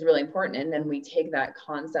 Is really important. And then we take that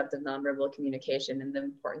concept of nonverbal communication and the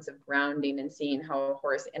importance of grounding and seeing how a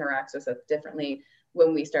horse interacts with us differently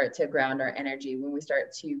when we start to ground our energy, when we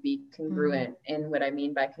start to be congruent. And what I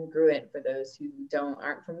mean by congruent, for those who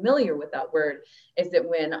aren't familiar with that word, is that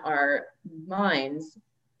when our minds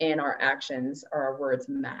and our actions or our words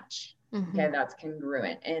match, okay, that's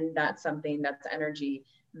congruent. And that's something, that's energy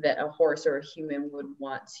that a horse or a human would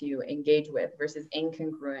want to engage with, versus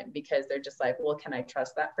incongruent, because they're just like, well, can I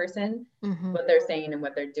trust that person? What they're saying and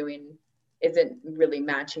what they're doing isn't really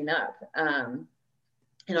matching up.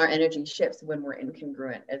 And our energy shifts when we're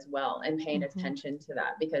incongruent as well, and paying attention to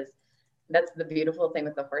that, because that's the beautiful thing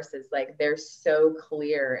with the horses. Like, they're so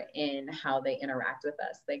clear in how they interact with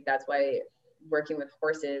us. Like, that's why working with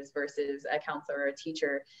horses versus a counselor or a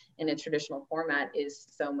teacher in a traditional format is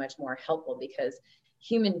so much more helpful, because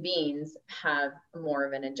human beings have more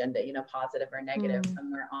of an agenda, positive or negative,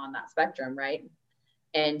 somewhere on that spectrum, right?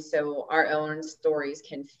 And so our own stories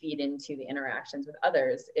can feed into the interactions with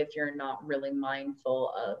others if you're not really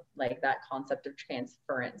mindful of like that concept of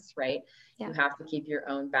transference, right? You have to keep your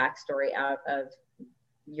own backstory out of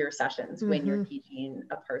your sessions when you're teaching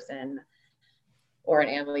a person or an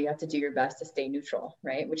animal. You have to do your best to stay neutral,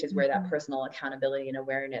 right? Which is where that personal accountability and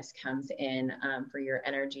awareness comes in, for your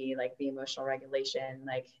energy, like the emotional regulation,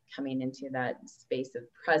 like coming into that space of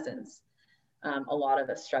presence. A lot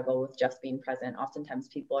of us struggle with just being present. Oftentimes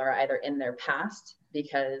people are either in their past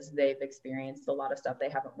because they've experienced a lot of stuff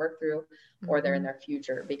they haven't worked through, or they're in their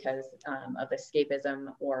future because of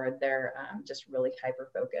escapism, or they're just really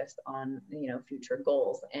hyper focused on, future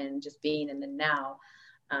goals, and just being in the now,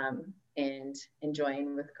 and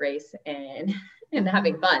enjoying with grace and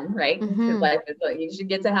having fun, right? Because life is, you should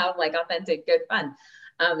get to have like authentic, good fun,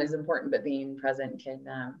 is important, but being present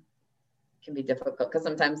can be difficult, because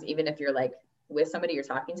sometimes even if you're like with somebody, you're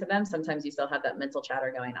talking to them, sometimes you still have that mental chatter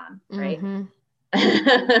going on, right? What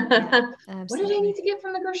did I need to get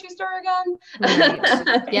from the grocery store again? Right.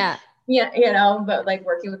 But like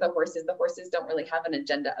working with the horses don't really have an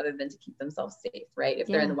agenda other than to keep themselves safe, right? If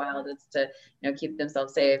they're in the wild, it's to, keep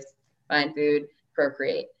themselves safe, find food,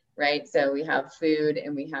 procreate, right? So we have food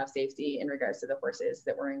and we have safety in regards to the horses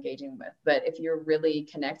that we're engaging with. But if you're really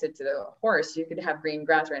connected to the horse, you could have green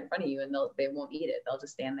grass right in front of you and they won't eat it. They'll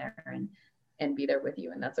just stand there and be there with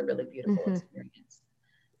you. And that's a really beautiful experience.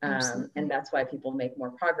 And that's why people make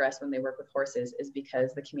more progress when they work with horses, is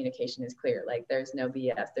because the communication is clear. Like, there's no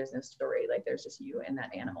BS, there's no story, like there's just you and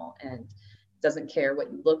that animal, and it doesn't care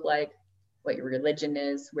what you look like, what your religion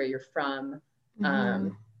is, where you're from.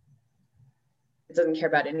 It doesn't care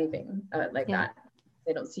about anything like that.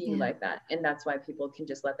 They don't see you like that. And that's why people can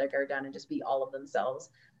just let their guard down and just be all of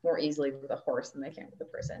themselves more easily with a horse than they can with a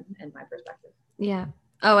person, in my perspective. Yeah.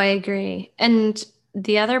 Oh, I agree. And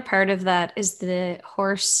the other part of that is the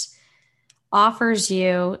horse offers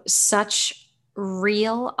you such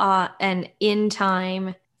real and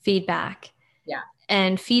in-time feedback. Yeah.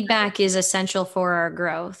 And feedback is essential for our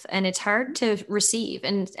growth, and it's hard to receive.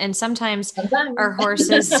 And sometimes our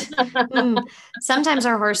horses, sometimes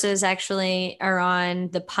our horses actually are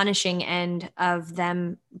on the punishing end of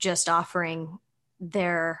them just offering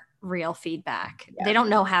their real feedback. Yeah. They don't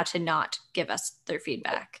know how to not give us their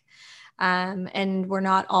feedback. And we're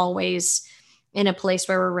not always in a place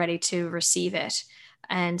where we're ready to receive it.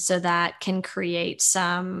 And so that can create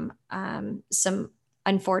some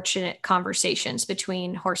unfortunate conversations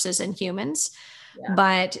between horses and humans. Yeah.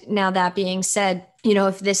 But now that being said,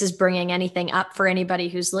 if this is bringing anything up for anybody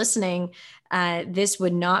who's listening, this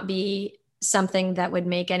would not be something that would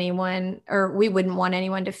make anyone, or we wouldn't want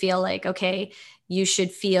anyone to feel like, okay, you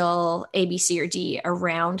should feel A, B, C, or D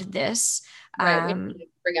around this. Right. We don't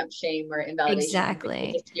bring up shame or invalidation. Exactly.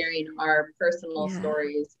 We're just sharing our personal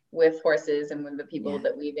stories with horses and with the people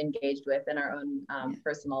that we've engaged with in our own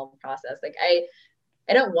personal process. Like I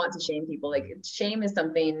don't want to shame people. Like shame is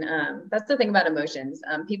something, that's the thing about emotions.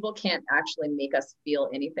 People can't actually make us feel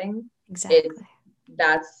anything. Exactly.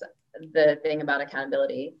 That's the thing about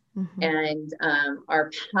accountability. Mm-hmm. And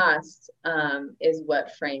our past is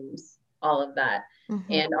what frames all of that.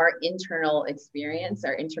 Mm-hmm. And our internal experience,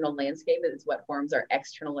 our internal landscape is what forms our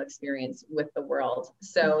external experience with the world.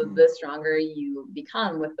 So mm-hmm. the stronger you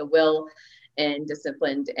become with the will and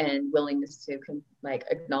disciplined and willingness to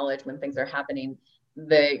acknowledge when things are happening,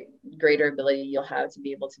 the greater ability you'll have to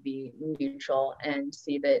be able to be neutral and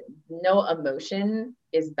see that no emotion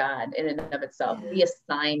is bad in and of itself. Yeah. We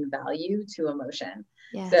assign value to emotion.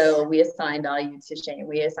 Yes. So we assign value to shame,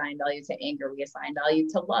 we assign value to anger, we assign value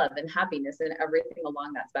to love and happiness and everything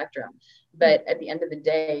along that spectrum. But at the end of the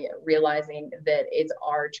day, realizing that it's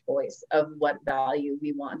our choice of what value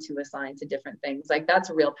we want to assign to different things, like that's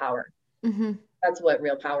real power. Mm-hmm. That's what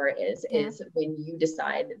real power is when you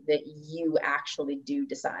decide that you actually do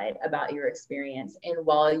decide about your experience. And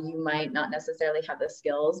while you might not necessarily have the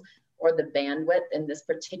skills or the bandwidth in this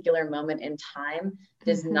particular moment in time,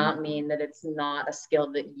 does mm-hmm. not mean that it's not a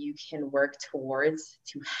skill that you can work towards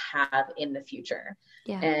to have in the future.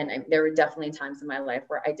 Yeah. And there were definitely times in my life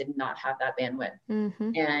where I did not have that bandwidth.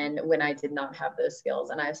 Mm-hmm. And when I did not have those skills,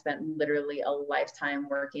 and I've spent literally a lifetime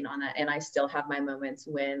working on that. And I still have my moments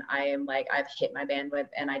when I am like, I've hit my bandwidth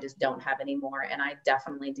and I just don't have any more. And I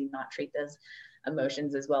definitely do not treat those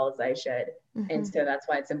emotions as well as I should. Mm-hmm. And so that's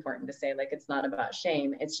why it's important to say, like, it's not about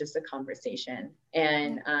shame. It's just a conversation.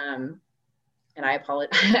 And I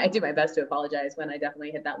apologize. I do my best to apologize when I definitely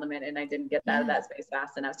hit that limit and I didn't get out of that space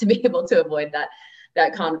fast enough to be able to avoid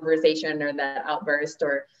that conversation or that outburst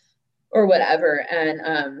or whatever.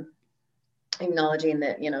 And acknowledging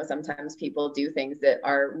that, sometimes people do things that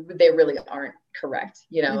they really aren't correct.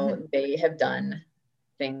 Mm-hmm. They have done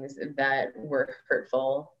things that were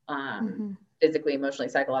hurtful, mm-hmm. physically, emotionally,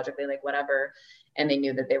 psychologically, like whatever. And they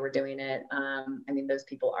knew that they were doing it. Those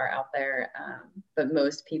people are out there. But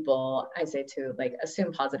most people, I say to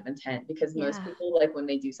assume positive intent, because most people, when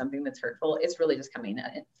they do something that's hurtful, it's really just coming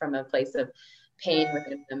at it from a place of pain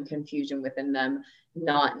within them, confusion within them,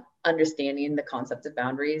 not understanding the concept of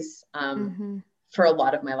boundaries. Mm-hmm. For a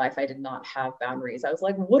lot of my life, I did not have boundaries. I was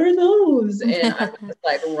like, what are those? And I would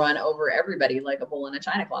just run over everybody like a bull in a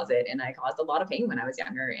china closet. And I caused a lot of pain when I was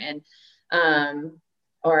younger. And,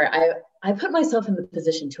 or I put myself in the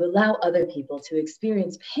position to allow other people to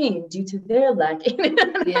experience pain due to their lack.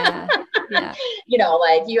 Yeah. You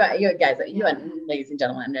guys, ladies and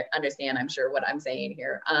gentlemen, understand, I'm sure, what I'm saying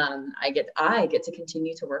here. I get to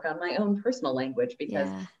continue to work on my own personal language because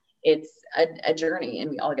it's a journey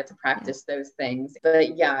and we all get to practice those things. But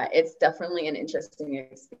it's definitely an interesting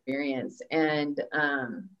experience. And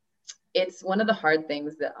it's one of the hard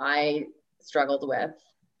things that I struggled with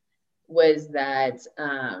was that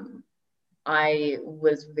I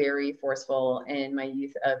was very forceful in my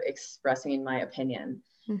youth of expressing my opinion.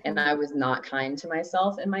 Mm-hmm. And I was not kind to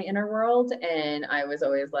myself in my inner world. And I was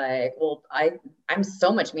always like, well, I'm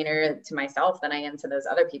so much meaner to myself than I am to those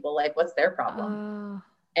other people. Like, what's their problem?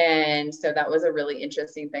 And so that was a really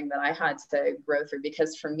interesting thing that I had to grow through,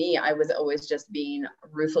 because for me, I was always just being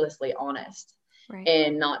ruthlessly honest. Right.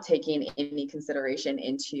 And not taking any consideration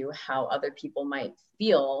into how other people might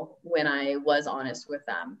feel when I was honest with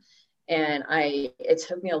them. And it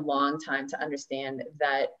took me a long time to understand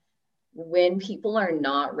that when people are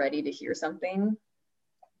not ready to hear something,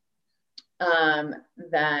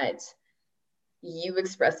 that you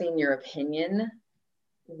expressing your opinion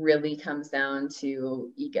really comes down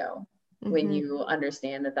to ego. Mm-hmm. When you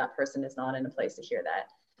understand that person is not in a place to hear that.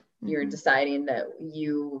 You're deciding that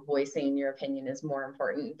you voicing your opinion is more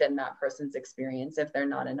important than that person's experience if they're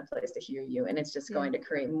not in a place to hear you. And it's just going to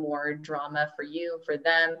create more drama for you, for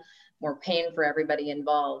them, more pain for everybody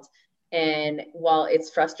involved. And while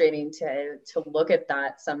it's frustrating to look at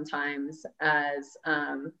that sometimes as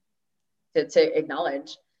to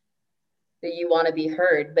acknowledge that you want to be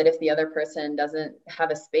heard, but if the other person doesn't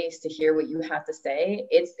have a space to hear what you have to say,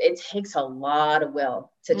 it takes a lot of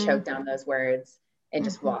will to choke down those words and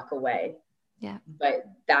just walk away. Yeah. But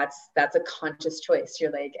that's a conscious choice. You're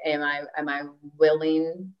like, am I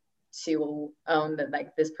willing to own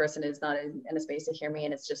that this person is not in a space to hear me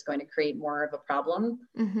and it's just going to create more of a problem?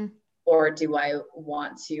 Mm-hmm. or do I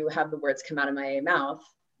want to have the words come out of my mouth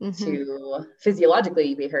Mm-hmm. to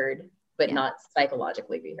physiologically be heard, but Yeah. not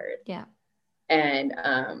psychologically be heard? Yeah. And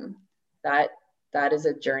that is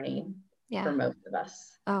a journey Yeah. for most of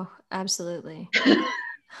us. Oh, absolutely.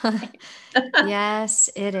 Yes,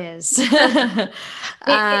 it is. Yeah,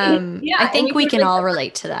 I and think we can all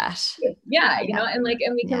relate to that. Yeah, you know, and we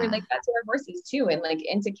can Yeah. relate that to our horses too, and like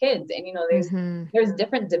into kids. And you know, Mm-hmm. there's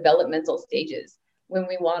different developmental stages when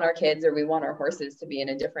we want our kids or we want our horses to be in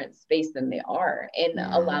a different space than they are, and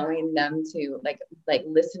Yeah. allowing them to like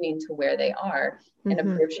listening to where they are and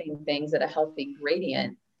Mm-hmm. approaching things at a healthy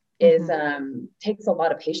gradient is takes a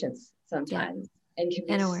lot of patience sometimes, and can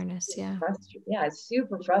be and awareness. Yeah. it's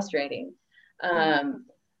super frustrating.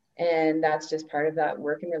 And that's just part of that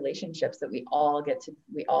work and relationships that we all get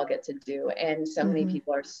to do. And so many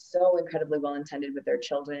people are so incredibly well intended with their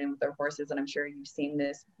children and with their horses, and I'm sure you've seen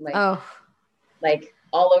this like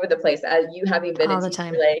all over the place, as you having been all a the teacher,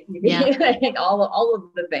 time. like all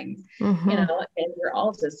of the things, you know, and we're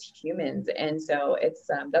all just humans. And so it's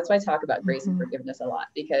that's why I talk about grace and forgiveness a lot,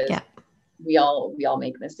 because we all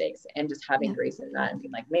make mistakes, and just having grace in that and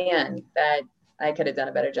being like, man, that I could have done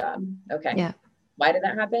a better job. Okay. Yeah. Why did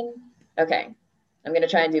that happen? Okay. I'm going to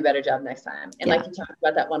try and do a better job next time. And like you talked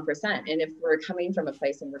about that 1%. And if we're coming from a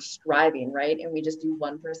place and we're striving, right, and we just do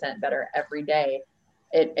 1% better every day,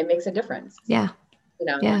 it makes a difference. Yeah. You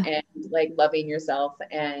know, and like loving yourself.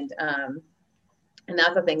 And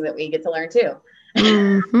that's a thing that we get to learn too.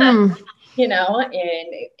 You know,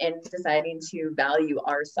 and deciding to value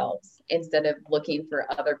ourselves instead of looking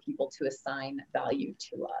for other people to assign value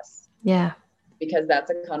to us. Yeah. Because that's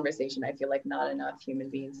a conversation I feel like not enough human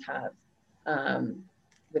beings have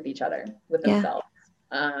with each other, with themselves,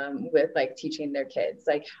 with like teaching their kids,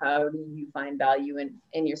 like, how do you find value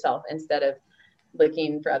in yourself instead of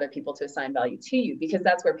looking for other people to assign value to you? Because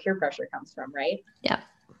that's where peer pressure comes from, right? Yeah.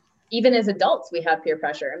 Even as adults, we have peer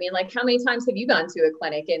pressure. I mean, like, how many times have you gone to a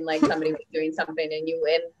clinic and like somebody was doing something and you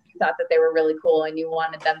thought that they were really cool and you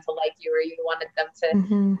wanted them to like you, or you wanted them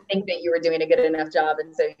to think that you were doing a good enough job,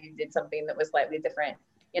 and so you did something that was slightly different,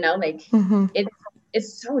 you know, like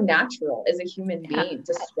it's so natural as a human being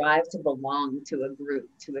to strive to belong to a group,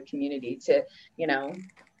 to a community, to, you know,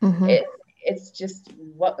 it's just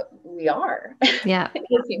what we are as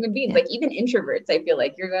human beings. Like even introverts, I feel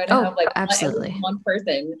like you're going to have like absolutely one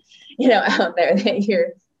person, you know, out there that you're,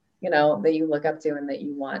 you know, that you look up to and that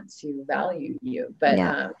you want to value you.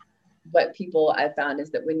 But what people I've found is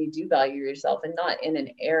that when you do value yourself, and not in an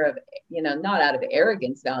air of, you know, not out of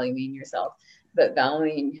arrogance valuing yourself, but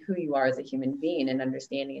valuing who you are as a human being, and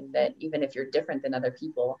understanding that even if you're different than other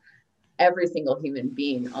people, every single human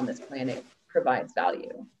being on this planet provides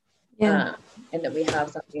value. And that we have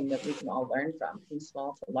something that we can all learn from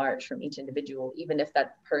small to large, from each individual, even if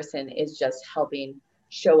that person is just helping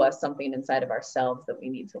show us something inside of ourselves that we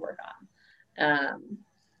need to work on.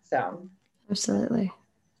 So absolutely.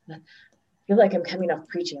 I feel like I'm coming off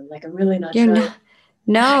preaching. Like I'm really not You're sure.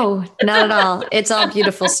 No, not at all. It's all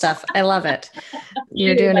beautiful stuff. I love it.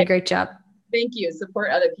 You're doing a great job. Thank you. Support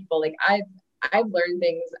other people. Like I've learned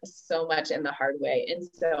things so much in the hard way. And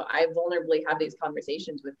so I vulnerably have these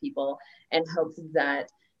conversations with people in hopes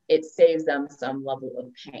that it saves them some level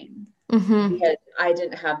of pain. Because I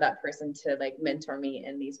didn't have that person to like mentor me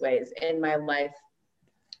in these ways. And my life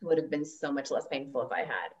would have been so much less painful if I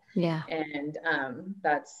had. Yeah. And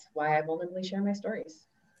that's why I vulnerably share my stories.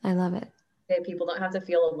 I love it. That people don't have to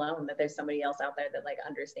feel alone, that there's somebody else out there that like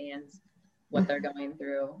understands what they're going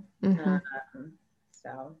through. So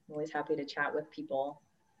I'm always happy to chat with people,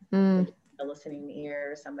 a listening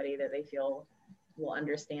ear, somebody that they feel will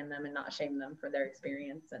understand them and not shame them for their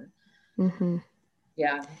experience. And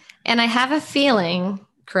and I have a feeling,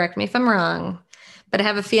 correct me if I'm wrong, but I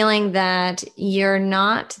have a feeling that you're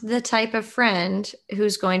not the type of friend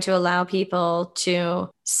who's going to allow people to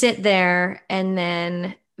sit there and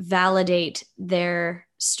then validate their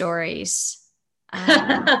stories.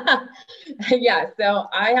 Yeah, so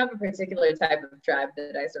I have a particular type of tribe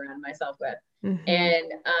that I surround myself with.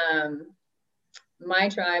 And my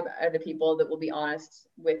tribe are the people that will be honest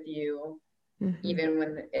with you, even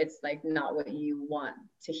when it's like not what you want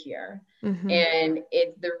to hear. And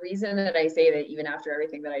it's the reason that I say that, even after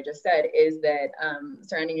everything that I just said, is that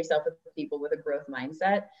surrounding yourself with people with a growth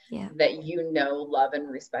mindset that you know, love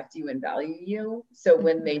and respect you and value you. So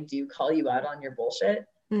when they do call you out on your bullshit,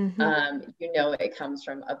 you know, it comes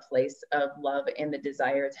from a place of love and the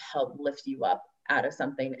desire to help lift you up out of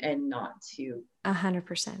something, and not to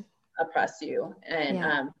 100% oppress you. And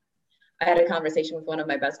I had a conversation with one of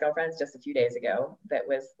my best girlfriends just a few days ago that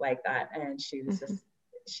was like that. And she was just,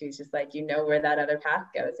 she's just like, you know where that other path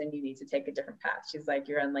goes and you need to take a different path. She's like,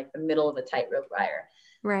 you're on like the middle of the tightrope wire.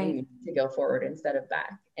 Right. You need to go forward instead of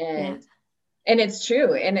back. And it's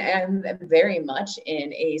true. And I'm very much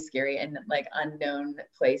in a scary and like unknown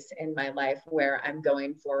place in my life where I'm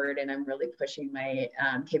going forward and I'm really pushing my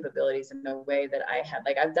capabilities in a way that I had,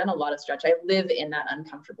 like, I've done a lot of stretch. I live in that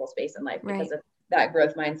uncomfortable space in life because of that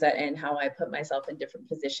growth mindset and how I put myself in different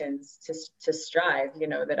positions to strive, you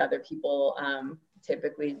know, that other people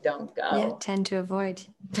typically don't go. Yeah, tend to avoid.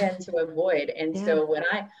 And so when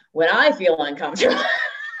I feel uncomfortable,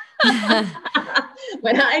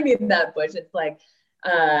 when I need that push, it's like,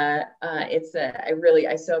 I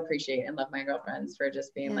so appreciate and love my girlfriends for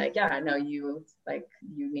just being like, no, you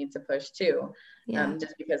need to push too.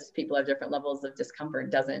 Just because people have different levels of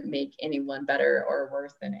discomfort doesn't make anyone better or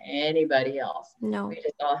worse than anybody else. No, we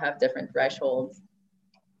just all have different thresholds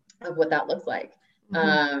of what that looks like.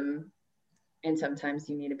 And sometimes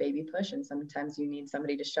you need a baby push, and sometimes you need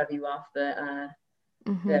somebody to shove you off the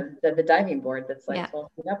diving board that's like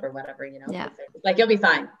 12 feet up or whatever, you know. It's like, you'll be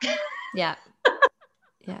fine.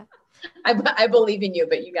 I believe in you,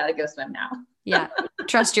 but you got to go swim now.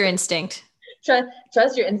 Trust your instinct.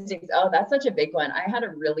 Trust your instincts. Oh, that's such a big one. I had a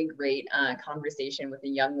really great conversation with a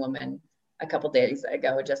young woman a couple days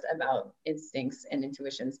ago just about instincts and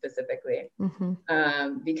intuition specifically,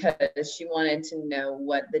 because she wanted to know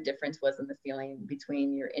what the difference was in the feeling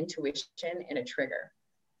between your intuition and a trigger.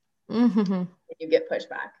 You get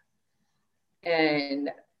pushback. And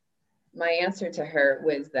my answer to her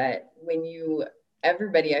was that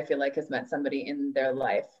everybody I feel like has met somebody in their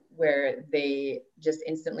life where they just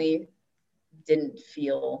instantly didn't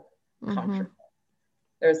feel comfortable.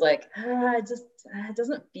 There's like, it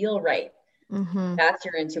doesn't feel right. That's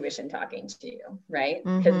your intuition talking to you, right?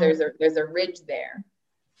 Because there's a ridge there.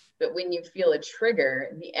 But when you feel a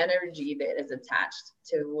trigger, the energy that is attached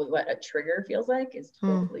to what a trigger feels like is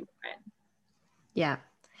totally different. Yeah.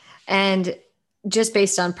 And just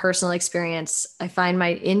based on personal experience, I find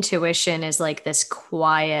my intuition is like this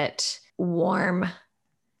quiet, warm,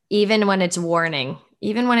 even when it's warning,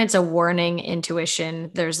 even when it's a warning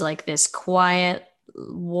intuition, there's like this quiet,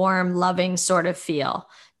 warm, loving sort of feel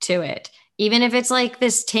to it. Even if it's like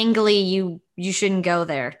this tingly, you shouldn't go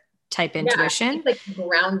there type intuition. It's like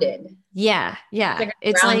grounded. Yeah.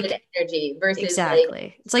 It's like energy versus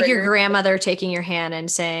exactly. It's like your grandmother taking your hand and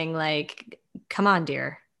saying like, come on,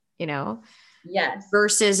 dear, you know? Yes.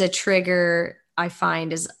 Versus a trigger, I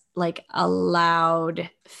find is like a loud,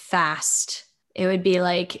 fast. It would be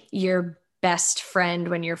like your best friend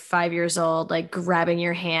when you're 5 years old, like grabbing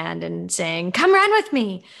your hand and saying, come run with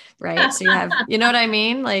me. Right. So you have, you know what I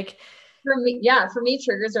mean? Like for me,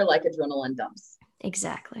 triggers are like adrenaline dumps.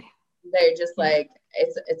 Exactly. They're just like,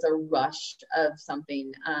 it's a rush of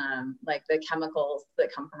something, like the chemicals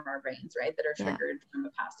that come from our brains, right? That are triggered from a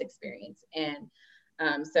past experience. And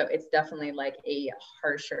so it's definitely like a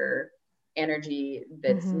harsher energy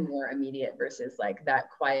that's more immediate versus like that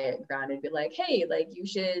quiet, grounded, be like, hey, like you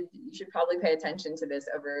should probably pay attention to this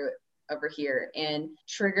over here. And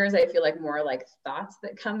triggers, I feel like more like thoughts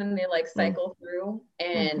that come and they like cycle through,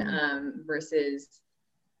 and versus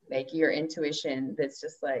like your intuition that's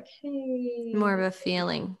just like, hey, more of a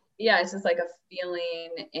feeling. Yeah, it's just like a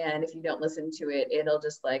feeling, and if you don't listen to it, it'll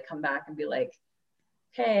just like come back and be like,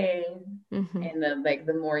 hey. And then like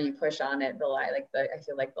the more you push on it, I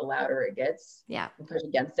feel like the louder it gets. You push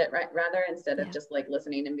against it, right? Rather, instead of just like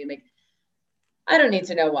listening and being like, I don't need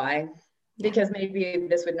to know why, because maybe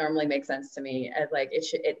this would normally make sense to me. As like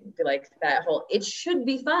it be like that whole it should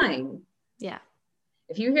be fine.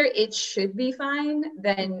 If you hear it should be fine,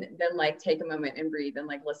 then like take a moment and breathe and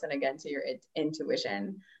like listen again to your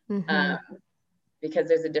intuition. Because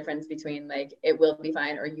there's a difference between like it will be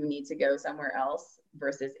fine or you need to go somewhere else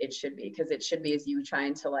versus it should be, because it should be is you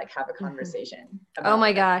trying to like have a conversation. Oh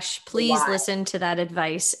my gosh, please listen to that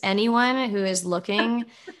advice. Anyone who is looking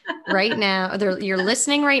right now, you're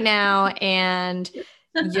listening right now and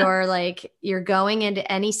you're going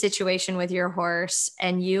into any situation with your horse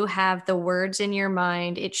and you have the words in your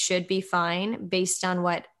mind, it should be fine based on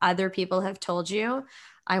what other people have told you.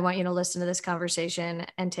 I want you to listen to this conversation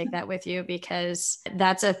and take that with you, because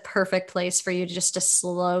that's a perfect place for you just to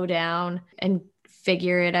slow down and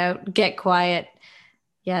figure it out, get quiet.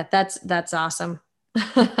 Yeah, that's awesome.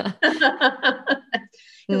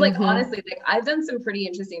 Like honestly, like I've done some pretty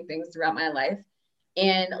interesting things throughout my life.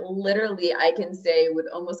 And literally I can say with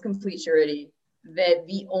almost complete surety that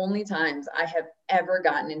the only times I have ever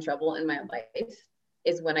gotten in trouble in my life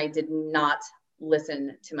is when I did not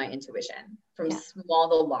listen to my intuition from small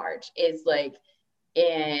to large. Is like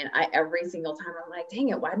And every single time I'm like, dang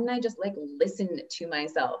it, why didn't I just like listen to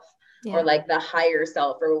myself? Yeah. Or like the higher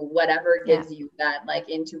self or whatever Yeah. gives you that like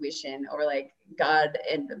intuition, or like God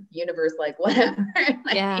and the universe, like whatever.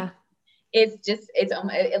 Like, Yeah. it's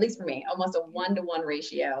at least for me, almost a 1-to-1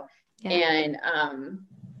 ratio. Yeah. And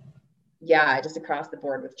just across the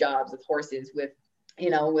board, with jobs, with horses, with,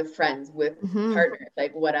 with friends, with partners,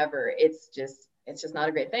 like whatever, it's just not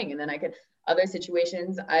a great thing. And then other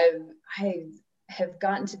situations, I have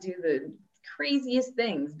gotten to do the craziest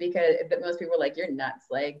things, but most people are like, you're nuts,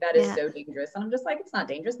 like that is so dangerous. And I'm just like, it's not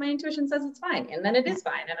dangerous, my intuition says it's fine, and then it is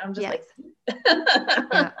fine. And I'm just like,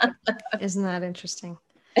 yeah. Isn't that interesting?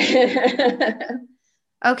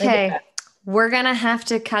 Okay, we're gonna have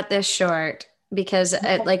to cut this short because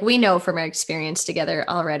like we know from our experience together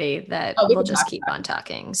already that we'll just keep on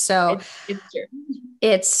talking. So it's true.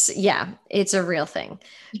 It's a real thing.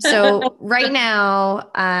 So right now,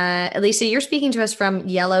 Elisa, you're speaking to us from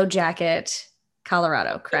Yellow Jacket,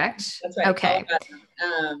 Colorado, correct? That's right. Okay.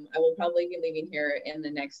 I will probably be leaving here in the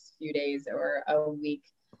next few days or a week,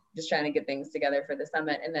 just trying to get things together for the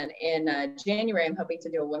summit. And then in January, I'm hoping to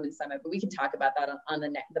do a women's summit, but we can talk about that on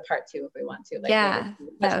the part 2 if we want to. Like, that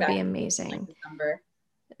would be amazing.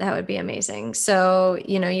 That would be amazing. So,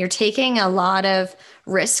 you're taking a lot of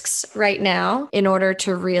risks right now in order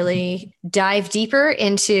to really dive deeper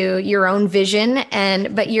into your own vision.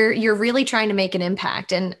 But you're really trying to make an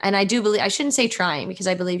impact. And I do believe, I shouldn't say trying, because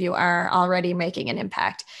I believe you are already making an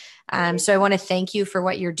impact. So I want to thank you for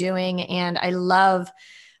what you're doing. And I love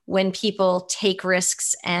when people take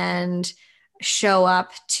risks and show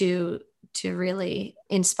up to really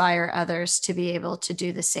inspire others to be able to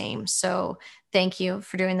do the same. So thank you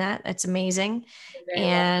for doing that. That's amazing.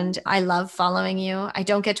 And welcome. I love following you. I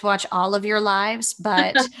don't get to watch all of your lives,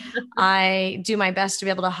 but I do my best to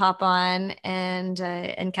be able to hop on and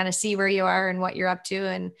kind of see where you are and what you're up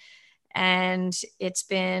to. And it's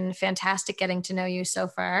been fantastic getting to know you so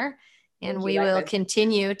far. And we will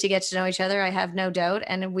continue to get to know each other, I have no doubt.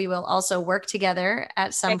 And we will also work together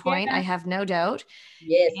at some point, I have no doubt.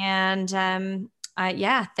 Yes. And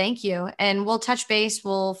thank you. And we'll touch base.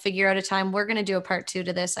 We'll figure out a time. We're going to do a part 2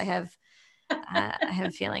 to this. I have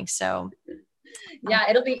a feeling. So yeah,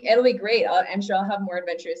 it'll be great. I'm sure I'll have more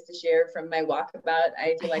adventures to share from my walkabout.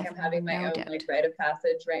 I feel like I'm having my own like rite of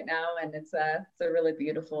passage right now, and it's a really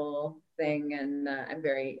beautiful thing. And I'm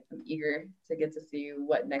eager to get to see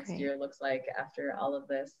what next year looks like after all of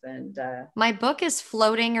this. And my book is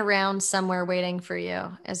floating around somewhere waiting for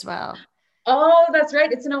you as well. Oh, that's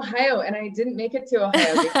right. It's in Ohio, and I didn't make it to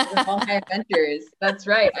Ohio because of all my adventures. That's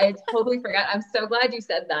right. I totally forgot. I'm so glad you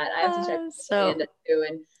said that. I have to check too.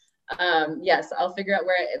 And yes, I'll figure out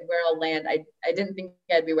where I'll land. I didn't think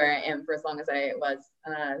I'd be where I am for as long as I was,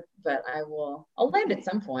 but I'll land at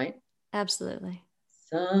some point. Absolutely.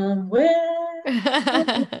 Somewhere.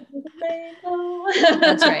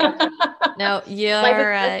 That's right. No,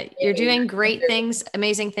 you're doing great things,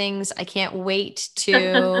 amazing things. I can't wait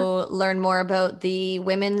to learn more about the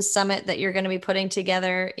women's summit that you're going to be putting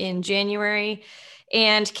together in January.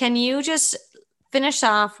 And can you just finish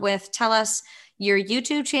off with, tell us your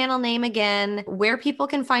YouTube channel name again, where people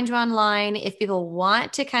can find you online, if people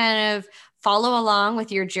want to kind of follow along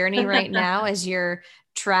with your journey right now as you're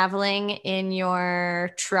traveling in your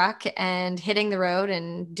truck and hitting the road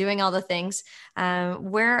and doing all the things.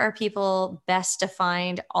 Where are people best to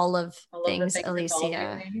find all of things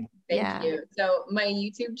Alicia? Thank you. So my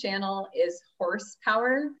YouTube channel is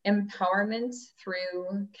Horsepower Empowerment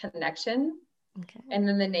Through Connection. Okay. And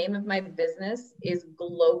then the name of my business is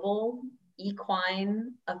Global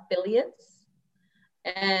Equine Affiliates.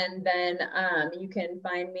 And then you can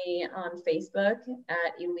find me on Facebook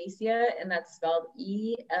at Elysia, and that's spelled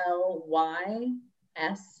Elysia,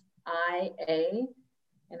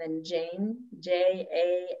 and then Jane, Jane,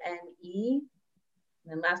 and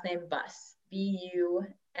then last name Buss, Buss.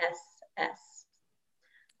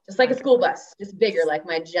 Just like a school bus, just bigger, like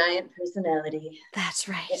my giant personality. That's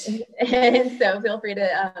right. And so feel free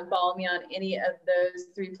to follow me on any of those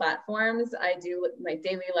 3 platforms. I do my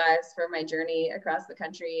daily lives for my journey across the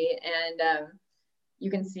country. And you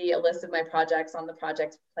can see a list of my projects on the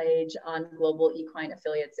projects page on Global Equine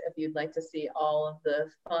Affiliates if you'd like to see all of the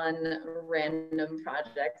fun, random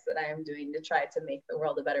projects that I am doing to try to make the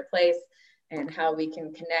world a better place and how we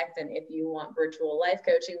can connect. And if you want virtual life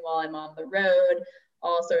coaching while I'm on the road,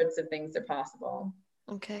 all sorts of things are possible.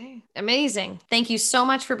 Okay. Amazing. Thank you so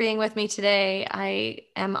much for being with me today. I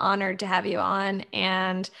am honored to have you on,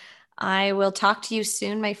 and I will talk to you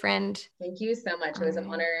soon, my friend. Thank you so much. It was an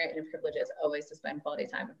honor and a privilege as always to spend quality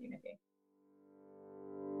time with you, Nikki.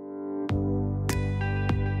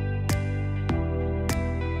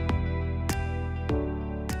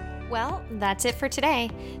 Well, that's it for today.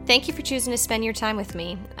 Thank you for choosing to spend your time with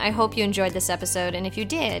me. I hope you enjoyed this episode, and if you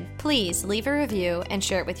did, please leave a review and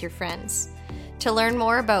share it with your friends. To learn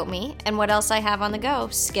more about me and what else I have on the go,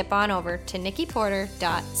 skip on over to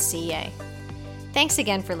nikkiporter.ca. Thanks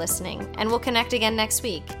again for listening, and we'll connect again next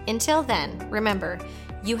week. Until then, remember,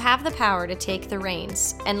 you have the power to take the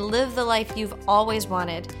reins and live the life you've always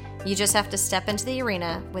wanted. You just have to step into the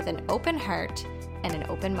arena with an open heart and an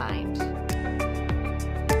open mind.